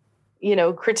 Like,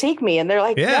 critique me. And they're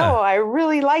like, no, I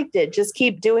really liked it. Just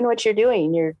keep doing what you're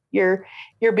doing. You're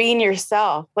being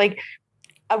yourself. Like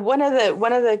one of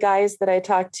the guys that I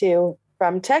talked to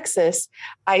from Texas,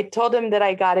 I told him that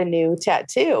I got a new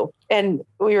tattoo, and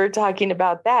we were talking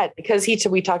about that because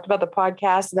we talked about the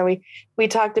podcast, and then we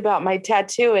talked about my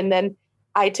tattoo, and then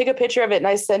I took a picture of it and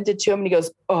I sent it to him, and he goes,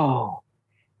 oh,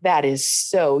 that is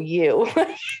so you.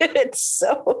 It's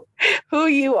so who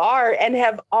you are and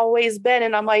have always been.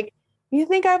 And I'm like, you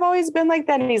think I've always been like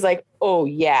that? And he's like, oh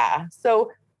yeah.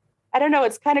 So I don't know.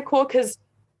 It's kind of cool because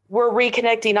we're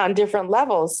reconnecting on different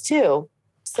levels too.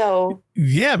 So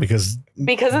yeah, because of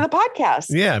the podcast.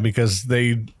 Yeah, because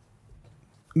they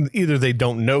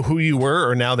don't know who you were,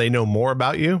 or now they know more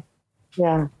about you.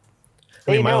 Yeah.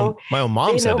 I mean, my own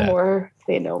mom said that.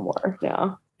 They know more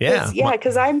now. Yeah. Yeah,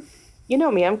 because you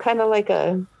know me, I'm kind of like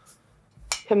a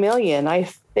chameleon. I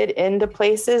fit into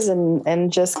places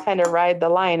and just kind of ride the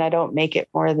line. I don't make it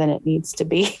more than it needs to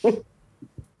be.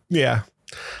 Yeah.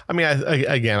 I mean,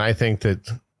 I think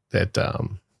that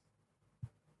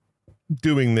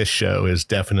doing this show is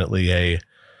definitely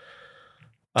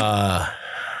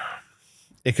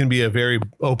it can be a very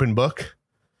open book.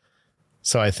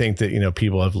 So I think that,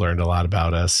 people have learned a lot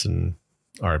about us and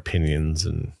our opinions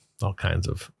and all kinds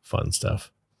of fun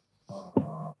stuff.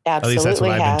 Absolutely. At least that's what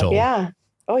I've been told. Yeah.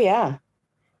 Oh yeah.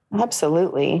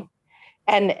 Absolutely.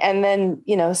 And then,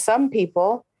 some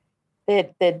people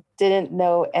that didn't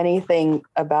know anything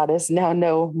about us now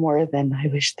know more than I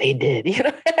wish they did.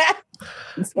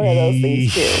 It's one of those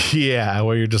things too. Yeah.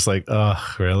 Where you're just like,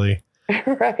 oh, really?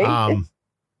 Right.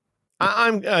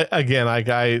 I'm again, like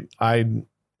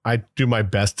I do my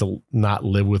best to not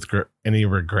live with any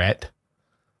regret.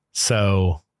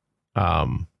 So,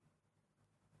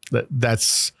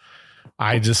 that's,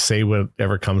 I just say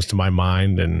whatever comes to my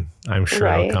mind, and I'm sure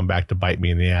it'll come back to bite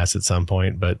me in the ass at some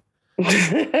point, but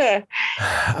I'd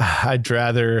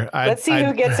rather, let's see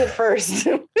who gets it first.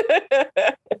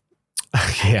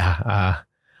 Yeah.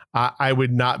 I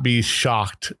would not be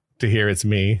shocked to hear it's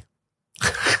me.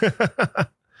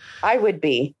 I would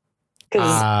be, because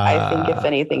I think if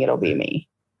anything, it'll be me.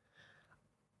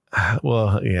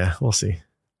 Well, yeah, we'll see.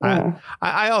 Yeah.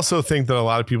 I also think that a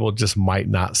lot of people just might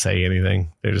not say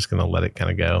anything. They're just going to let it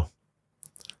kind of go.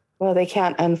 Well, they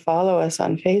can't unfollow us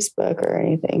on Facebook or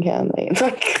anything, can they?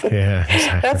 Yeah,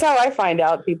 exactly. That's how I find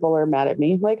out people are mad at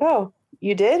me. Like, oh,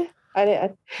 you did? I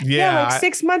did. Yeah,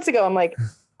 6 months ago. I'm like,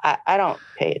 I don't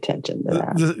pay attention to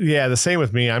that. The same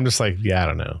with me. I'm just like, I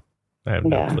don't know. I have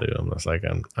no clue. I'm just like,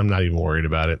 I'm not even worried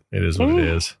about it. It is what it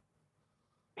is.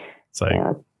 It's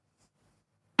like,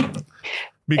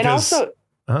 because, and also,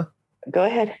 go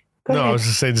ahead. I was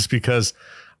just saying, just because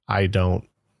I don't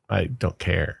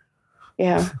care.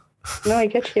 Yeah. No, I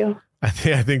get you. I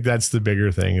think that's the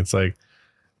bigger thing. It's like,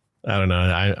 I don't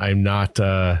know. I'm not,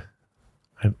 I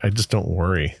just don't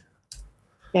worry.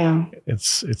 Yeah.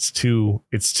 It's too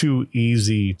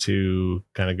easy to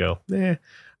kind of go,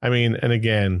 I mean, and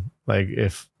again, like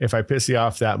if I piss you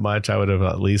off that much, I would have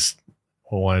at least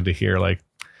wanted to hear like,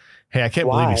 hey, I can't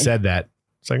believe you said that.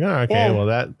 It's like, oh, okay, well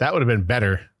that would have been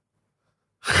better.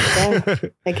 Yeah,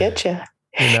 I get you.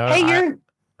 Hey,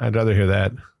 I'd rather hear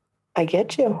that. I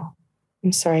get you.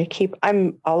 I'm sorry.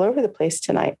 I'm all over the place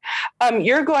tonight.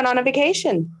 You're going on a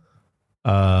vacation.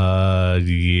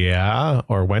 Yeah,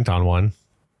 or went on one.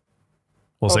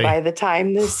 We'll see. By the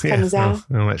time this comes out.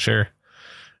 I'm not sure.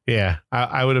 Yeah,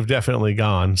 I would have definitely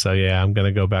gone. So yeah, I'm going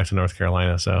to go back to North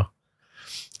Carolina. So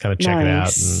kind of check it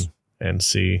out and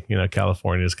see,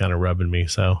 California is kind of rubbing me.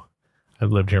 So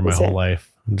I've lived here my whole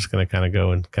life. I'm just going to kind of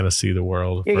go and kind of see the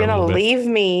world. You're going to leave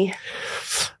me.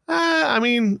 I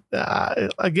mean,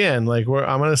 again, like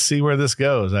I'm going to see where this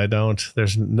goes.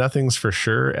 There's nothing's for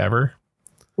sure ever.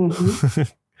 Mm-hmm.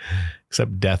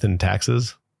 Except death and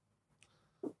taxes.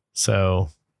 So,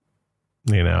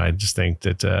 I just think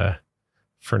that,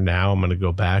 for now, I'm going to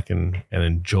go back and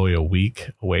enjoy a week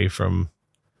away from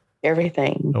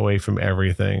everything,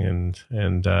 and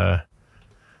then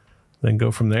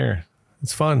go from there.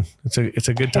 It's fun. It's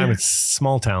a good time. It's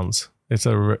small towns. It's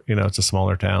it's a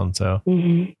smaller town. So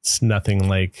It's nothing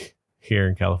like here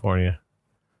in California.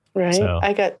 Right. So.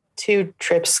 I got 2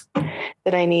 trips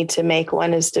that I need to make.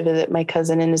 One is to visit my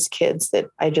cousin and his kids that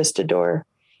I just adore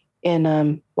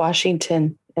in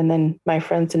Washington. And then my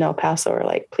friends in El Paso are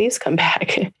like, please come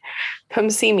back. Come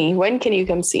see me. When can you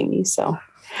come see me? So,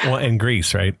 well, in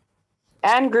Greece, right?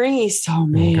 And Greece. Oh,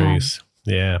 man. Greece.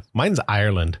 Yeah. Mine's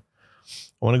Ireland.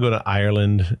 I want to go to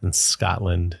Ireland and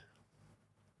Scotland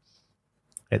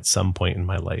at some point in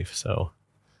my life. So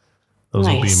those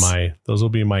will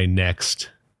be my next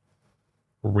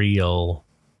real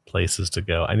places to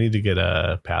go. I need to get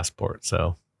a passport.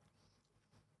 So,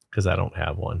 because I don't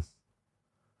have one.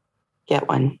 Get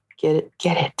one. Get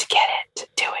it.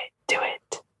 Do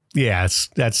it. Yeah,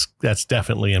 that's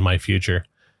definitely in my future.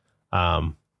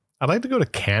 I'd like to go to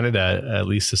Canada at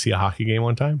least to see a hockey game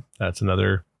one time. That's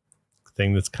another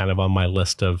thing that's kind of on my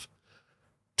list of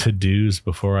to-dos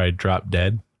before I drop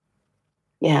dead.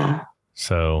 Yeah.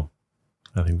 So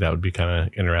I think that would be kind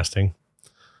of interesting.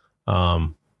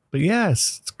 But yeah,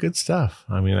 it's good stuff.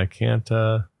 I mean, I can't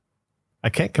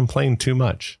complain too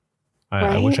much.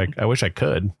 I wish I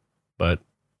could, but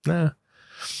nah.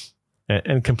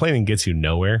 And complaining gets you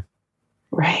nowhere.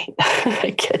 Right.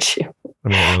 I get you. I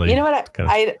mean, really, you know what?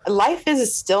 Life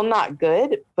is still not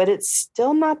good, but it's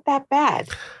still not that bad.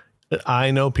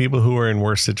 I know people who are in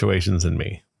worse situations than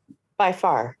me. By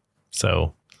far.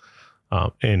 So,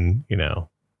 and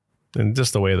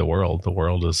just the way of the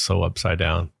world is so upside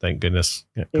down. Thank goodness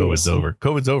COVID's over.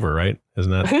 COVID's over, right?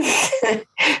 Isn't that?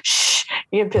 Shh,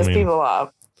 you can piss people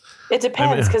off. It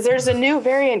depends, because there's a new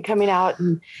variant coming out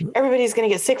and everybody's going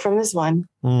to get sick from this one.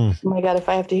 Oh my God, if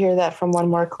I have to hear that from one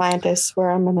more client, I swear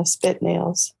I'm going to spit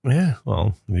nails. Yeah,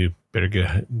 well, you better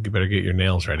get your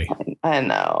nails ready. I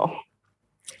know.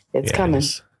 It's coming.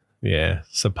 Yeah,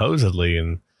 supposedly.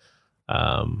 And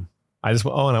I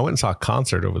went and saw a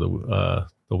concert over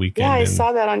the weekend. Yeah, I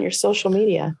saw that on your social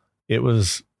media. It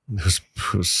was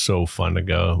so fun to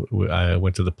go. I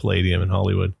went to the Palladium in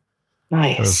Hollywood.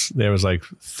 Nice. There was like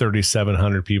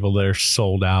 3,700 people there,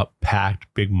 sold out, packed,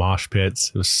 big mosh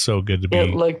pits. It was so good to be.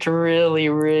 It looked really,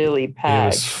 really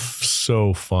packed. It was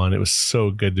so fun. It was so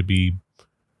good to be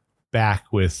back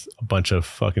with a bunch of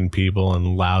fucking people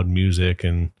and loud music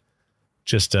and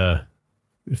just to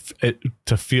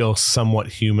feel somewhat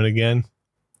human again.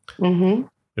 Mm-hmm.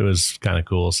 It was kind of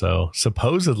cool. So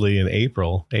supposedly in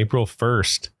April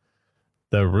 1st,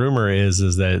 the rumor is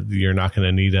that you're not going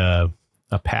to need a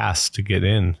pass to get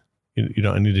in. You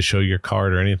don't need to show your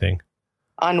card or anything.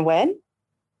 On when?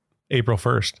 April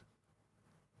 1st.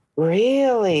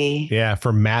 Really? Yeah,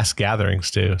 for mass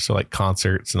gatherings too. So like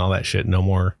concerts and all that shit. No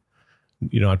more.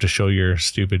 You don't have to show your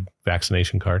stupid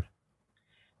vaccination card.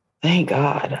 Thank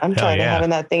God. I'm tired of having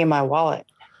that thing in my wallet.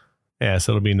 Yeah,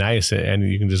 so it'll be nice, and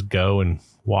you can just go and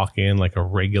walk in like a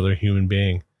regular human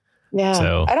being. Yeah.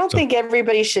 So, I don't think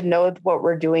everybody should know what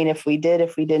we're doing if we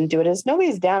didn't do it. It's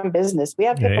nobody's damn business. We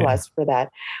have HIPAA laws for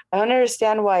that. I don't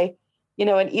understand why,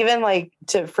 and even like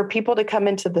for people to come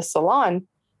into the salon,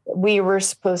 we were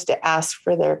supposed to ask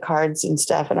for their cards and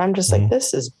stuff. And I'm just like,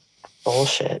 this is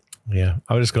bullshit. Yeah.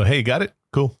 I would just go, hey, you got it?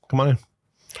 Cool. Come on in.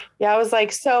 Yeah. I was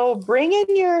like, so bring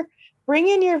in your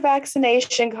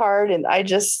vaccination card. And I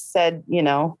just said,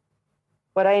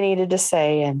 what I needed to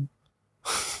say. And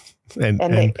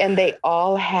they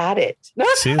all had it.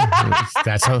 See,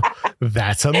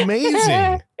 that's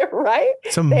amazing. Right?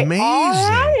 It's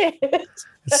amazing.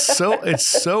 It's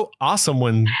so awesome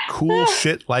when cool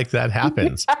shit like that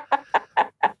happens.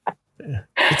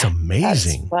 It's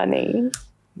amazing. That's funny.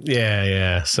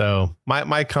 Yeah. So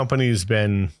my company's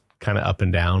been kind of up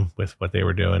and down with what they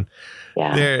were doing.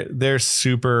 Yeah. They're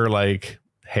super like,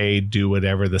 hey, do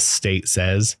whatever the state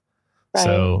says. Right.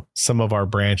 So some of our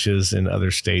branches in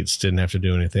other states didn't have to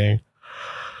do anything.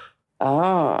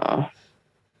 Oh.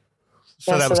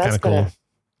 So that was kind of cool.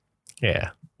 Yeah.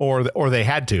 Or they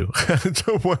had to.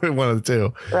 One of the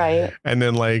two. Right. And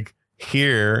then like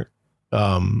here,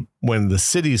 when the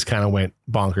cities kind of went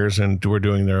bonkers and were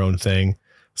doing their own thing,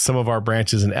 some of our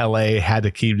branches in LA had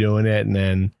to keep doing it, and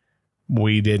then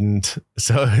we didn't.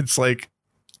 So it's like,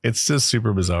 it's just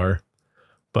super bizarre.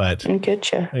 But I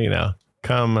get you.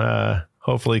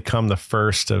 Hopefully come the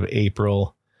 1st of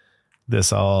April,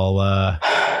 this all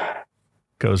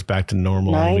goes back to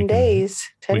normal. 9 days,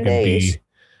 10 days.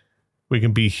 We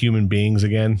can be human beings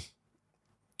again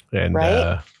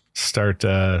and start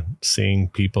seeing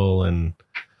people and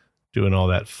doing all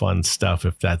that fun stuff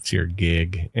if that's your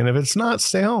gig. And if it's not,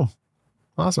 stay home.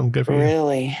 Awesome. Good for you.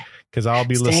 Really? Because I'll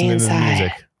be listening to the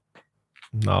music.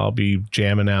 I'll be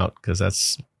jamming out because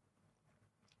that's...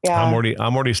 Yeah. I'm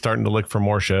already starting to look for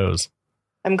more shows.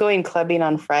 I'm going clubbing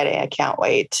on Friday. I can't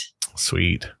wait.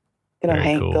 Sweet.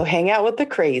 Go hang out with the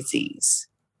crazies.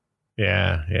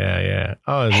 Yeah.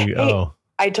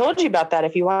 I told you about that.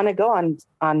 If you want to go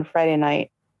on Friday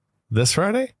night. This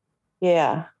Friday?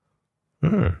 Yeah.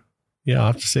 Yeah, I'll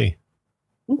have to see.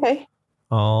 Okay.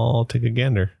 I'll take a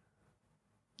gander.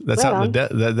 That's out in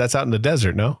that's out in the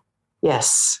desert, no?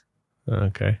 Yes.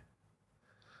 Okay.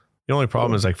 The only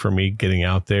problem is like for me getting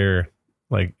out there,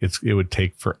 like it would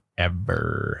take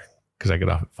forever because I get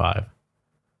off at 5.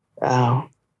 Oh,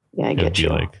 yeah, I get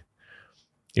you.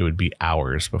 It would be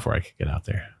hours before I could get out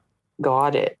there.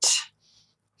 Got it.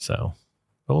 So,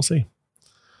 but we'll see.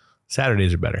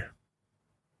 Saturdays are better.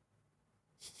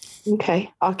 Okay,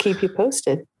 I'll keep you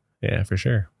posted. Yeah, for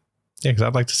sure. Yeah, because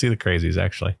I'd like to see the crazies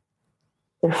actually.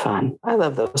 They're fun. I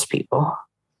love those people.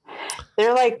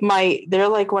 They're like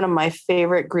one of my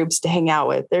favorite groups to hang out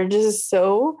with. They're just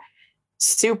so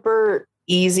super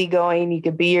easygoing. You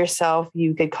could be yourself.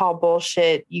 You could call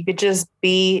bullshit. You could just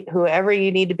be whoever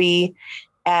you need to be.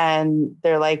 And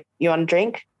they're like, you want a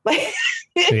drink? Like,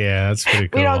 yeah, that's pretty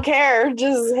cool. We don't care.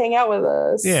 Just hang out with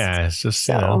us. Yeah, it's just,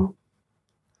 you know.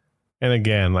 And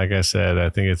again, like I said, I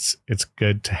think it's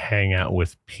good to hang out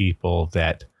with people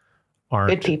that aren't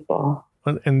good people.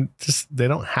 And just, they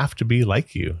don't have to be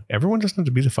like you. Everyone doesn't have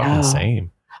to be the fucking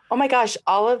same. Oh my gosh.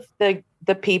 All of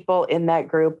the people in that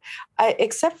group,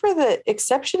 except for the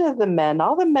exception of the men,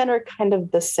 all the men are kind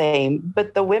of the same,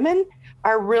 but the women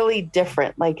are really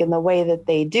different, like in the way that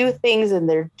they do things and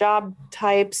their job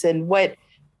types and what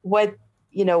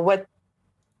the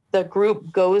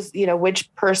group goes,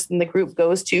 which person the group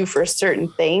goes to for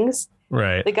certain things.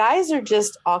 Right. The guys are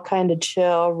just all kind of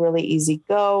chill, really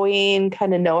easygoing,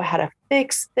 kind of know how to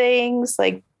fix things,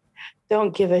 like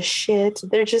don't give a shit.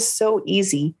 They're just so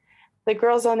easy. The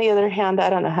girls, on the other hand, I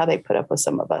don't know how they put up with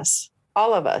some of us.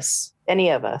 All of us. Any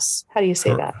of us. How do you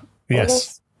say that?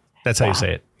 Yes. That's how you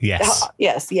say it. Yes.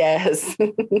 Yes.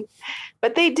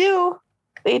 But they do.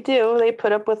 They do. They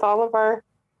put up with all of our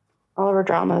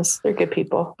dramas. They're good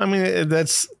people. I mean,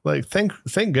 that's like, thank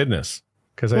goodness.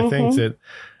 Because I think that,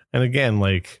 and again,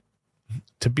 like,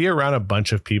 to be around a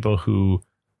bunch of people who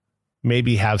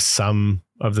maybe have some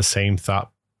of the same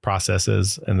thought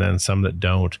processes and then some that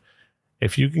don't,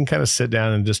 if you can kind of sit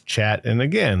down and just chat. And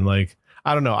again, like,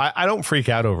 I don't know, I don't freak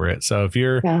out over it. So if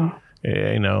you're,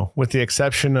 with the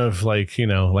exception of like,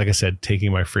 like I said,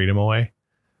 taking my freedom away,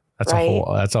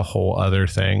 that's a whole other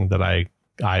thing that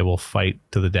I will fight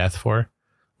to the death for,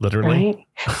 literally. Right.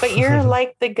 But you're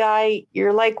like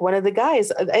you're like one of the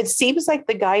guys. It seems like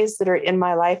the guys that are in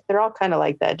my life, they're all kind of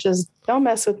like that. Just don't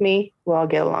mess with me. We'll all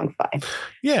get along fine.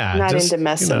 Yeah. I'm not into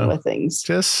messing with things.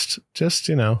 Just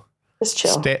chill.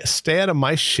 Stay out of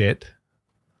my shit.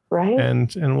 Right.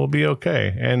 And we'll be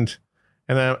okay. And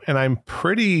I'm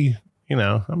pretty,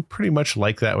 I'm pretty much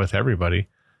like that with everybody.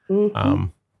 Mm-hmm.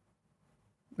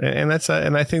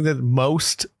 And I think that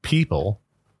most people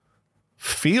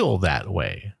feel that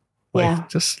way. Like,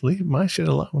 just leave my shit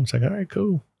alone. It's like, all right,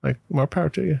 cool. Like, more power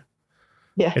to you.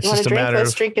 Yeah. It's you want just to drink?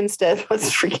 Let's of, drink instead.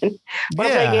 Let's freaking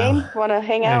want to play a game? Want to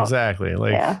hang out? Exactly.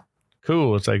 Like,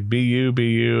 cool. It's like, be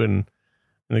you. And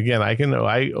again,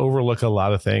 I overlook a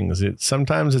lot of things.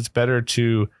 Sometimes it's better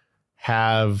to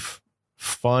have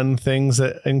fun things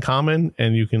in common,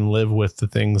 and you can live with the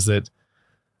things that,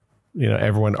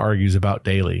 everyone argues about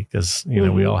daily, because,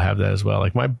 we all have that as well.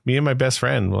 Like me and my best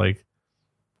friend, like,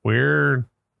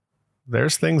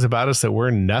 there's things about us that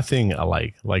we're nothing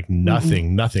alike, like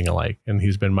nothing alike. And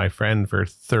he's been my friend for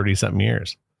 30 something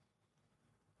years.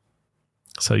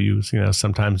 So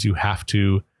sometimes you have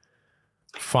to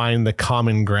find the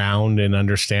common ground and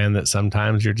understand that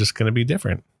sometimes you're just going to be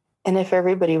different. And if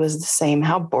everybody was the same,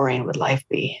 how boring would life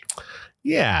be?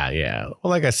 Yeah. Well,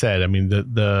 like I said, I mean,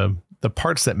 the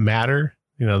parts that matter,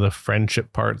 the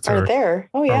friendship parts are there.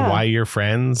 Oh yeah. Are why you're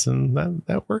friends. And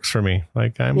that works for me.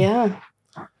 Like I'm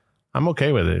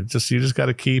okay with it. You just got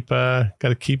to keep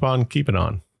on keeping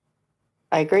on.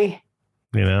 I agree.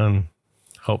 And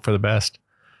hope for the best.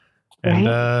 Right.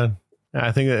 And,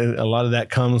 I think a lot of that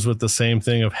comes with the same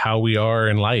thing of how we are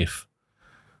in life.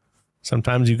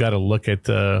 Sometimes you got to look at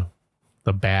the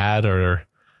bad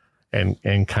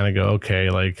and kind of go, okay,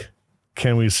 like,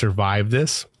 can we survive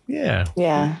this? Yeah.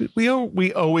 Yeah.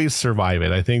 We always survive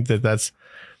it. I think that's,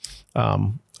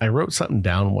 I wrote something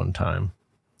down one time,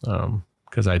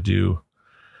 cause I do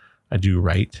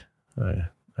write.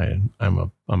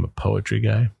 I'm a poetry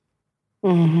guy.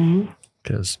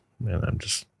 Cause man, I'm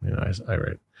just, I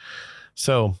write.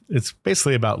 So it's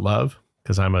basically about love,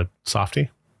 because I'm a softie.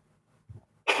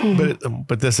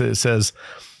 But it says,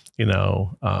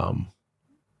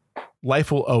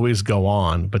 life will always go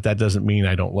on, but that doesn't mean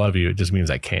I don't love you. It just means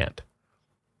I can't.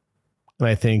 And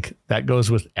I think that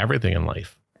goes with everything in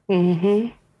life.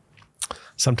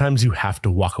 Sometimes you have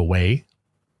to walk away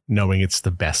knowing it's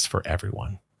the best for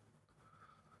everyone.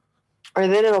 Or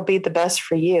then it'll be the best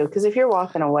for you. Because if you're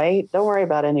walking away, don't worry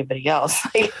about anybody else.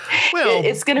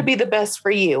 It's going to be the best for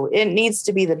you. It needs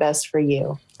to be the best for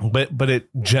you. But it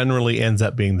generally ends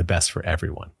up being the best for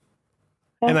everyone.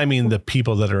 Yeah. And I mean, the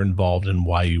people that are involved in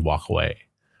why you walk away.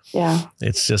 Yeah.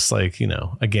 It's just like,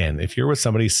 again, if you're with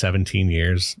somebody 17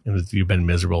 years and you've been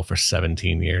miserable for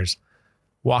 17 years,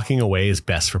 walking away is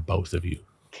best for both of you.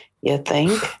 You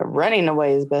think? Running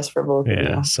away is best for both of you.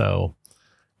 Yeah. So,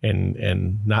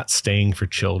 and not staying for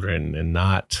children, and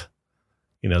not,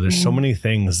 there's so many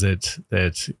things that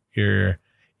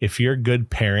if you're good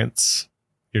parents,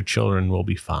 your children will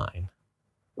be fine.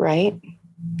 Right.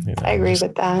 I agree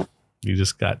with that. You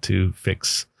just got to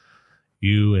fix,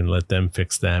 you and let them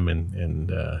fix them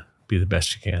and be the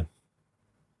best you can.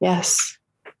 Yes.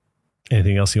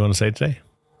 Anything else you want to say today?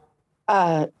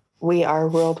 We are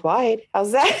worldwide.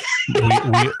 How's that?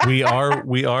 we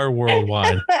are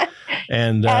worldwide.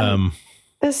 And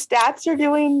the stats are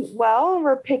doing well.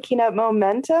 We're picking up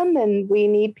momentum and we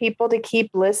need people to keep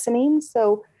listening.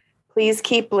 So please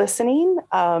keep listening.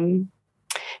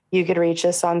 You could reach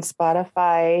us on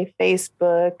Spotify,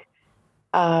 Facebook,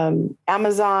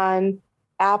 Amazon,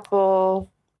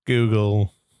 Apple,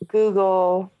 Google.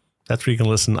 That's where you can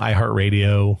listen.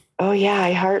 iHeartRadio. Oh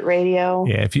yeah, iHeartRadio.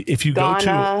 Yeah, if you go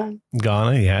to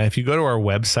Ghana, yeah, if you go to our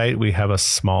website, we have a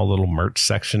small little merch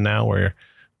section now where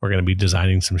we're going to be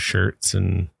designing some shirts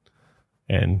and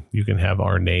you can have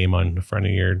our name on the front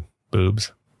of your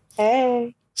boobs.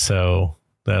 Hey. So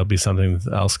that'll be something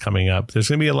else coming up. There's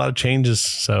going to be a lot of changes,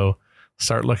 so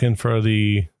start looking for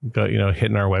hitting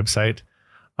our website,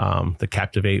 the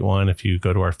Captivate one. If you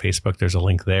go to our Facebook, there's a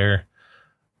link there.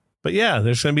 But yeah,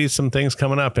 there's going to be some things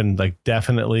coming up, and like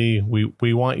definitely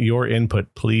we want your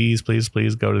input. Please, please,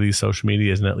 please go to these social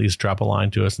medias and at least drop a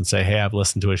line to us and say, hey, I've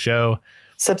listened to a show.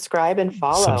 Subscribe and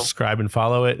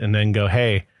follow it, and then go,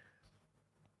 hey,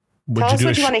 tell us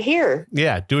what you want to hear.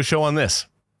 Yeah, do a show on this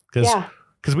because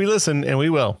we listen and we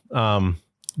will.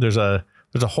 There's a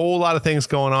whole lot of things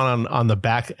going on the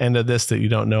back end of this that you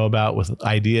don't know about with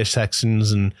idea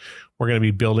sections, and we're going to be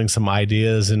building some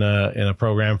ideas in a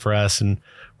program for us, and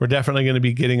we're definitely going to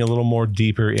be getting a little more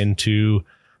deeper into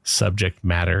subject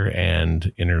matter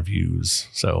and interviews.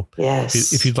 So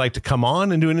yes, if you'd like to come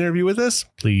on and do an interview with us,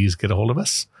 please get a hold of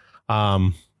us.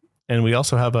 And we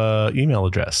also have a email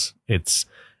address. It's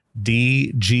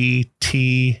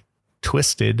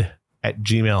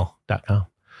dgttwisted@gmail.com.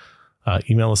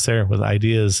 Email us there with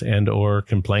ideas and or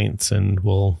complaints, and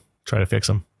we'll try to fix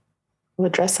them. We'll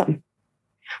address them.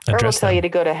 Or we'll tell you to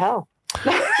go to hell.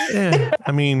 Yeah,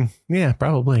 I mean, yeah,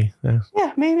 probably. Yeah,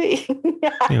 maybe.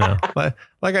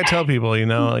 Like I tell people,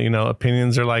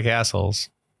 opinions are like assholes.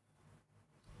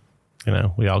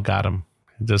 We all got them.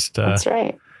 Just that's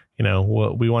right.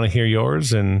 We want to hear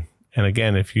yours, and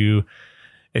again, if you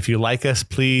like us,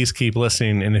 please keep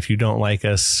listening, and if you don't like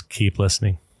us, keep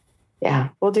listening. Yeah,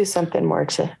 we'll do something more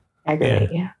to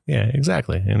aggravate you. Yeah,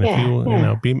 exactly. And if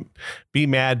you be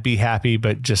mad, be happy,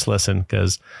 but just listen,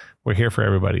 because we're here for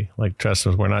everybody. Like, trust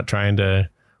us, we're not trying to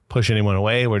push anyone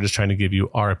away. We're just trying to give you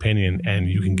our opinion, and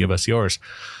you can give us yours.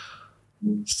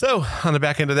 So on the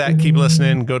back end of that, keep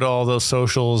listening. Go to all those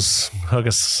socials, hook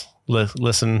us,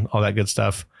 listen, all that good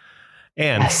stuff.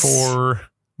 And for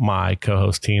my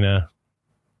co-host Tina,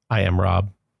 I am Rob.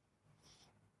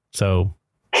 So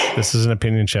this is an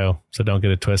opinion show, so don't get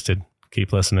it twisted.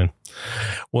 Keep listening.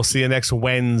 We'll see you next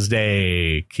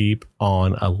Wednesday. Keep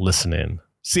on listening.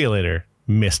 See you later,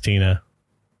 Miss Tina.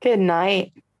 Good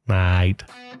night. Night.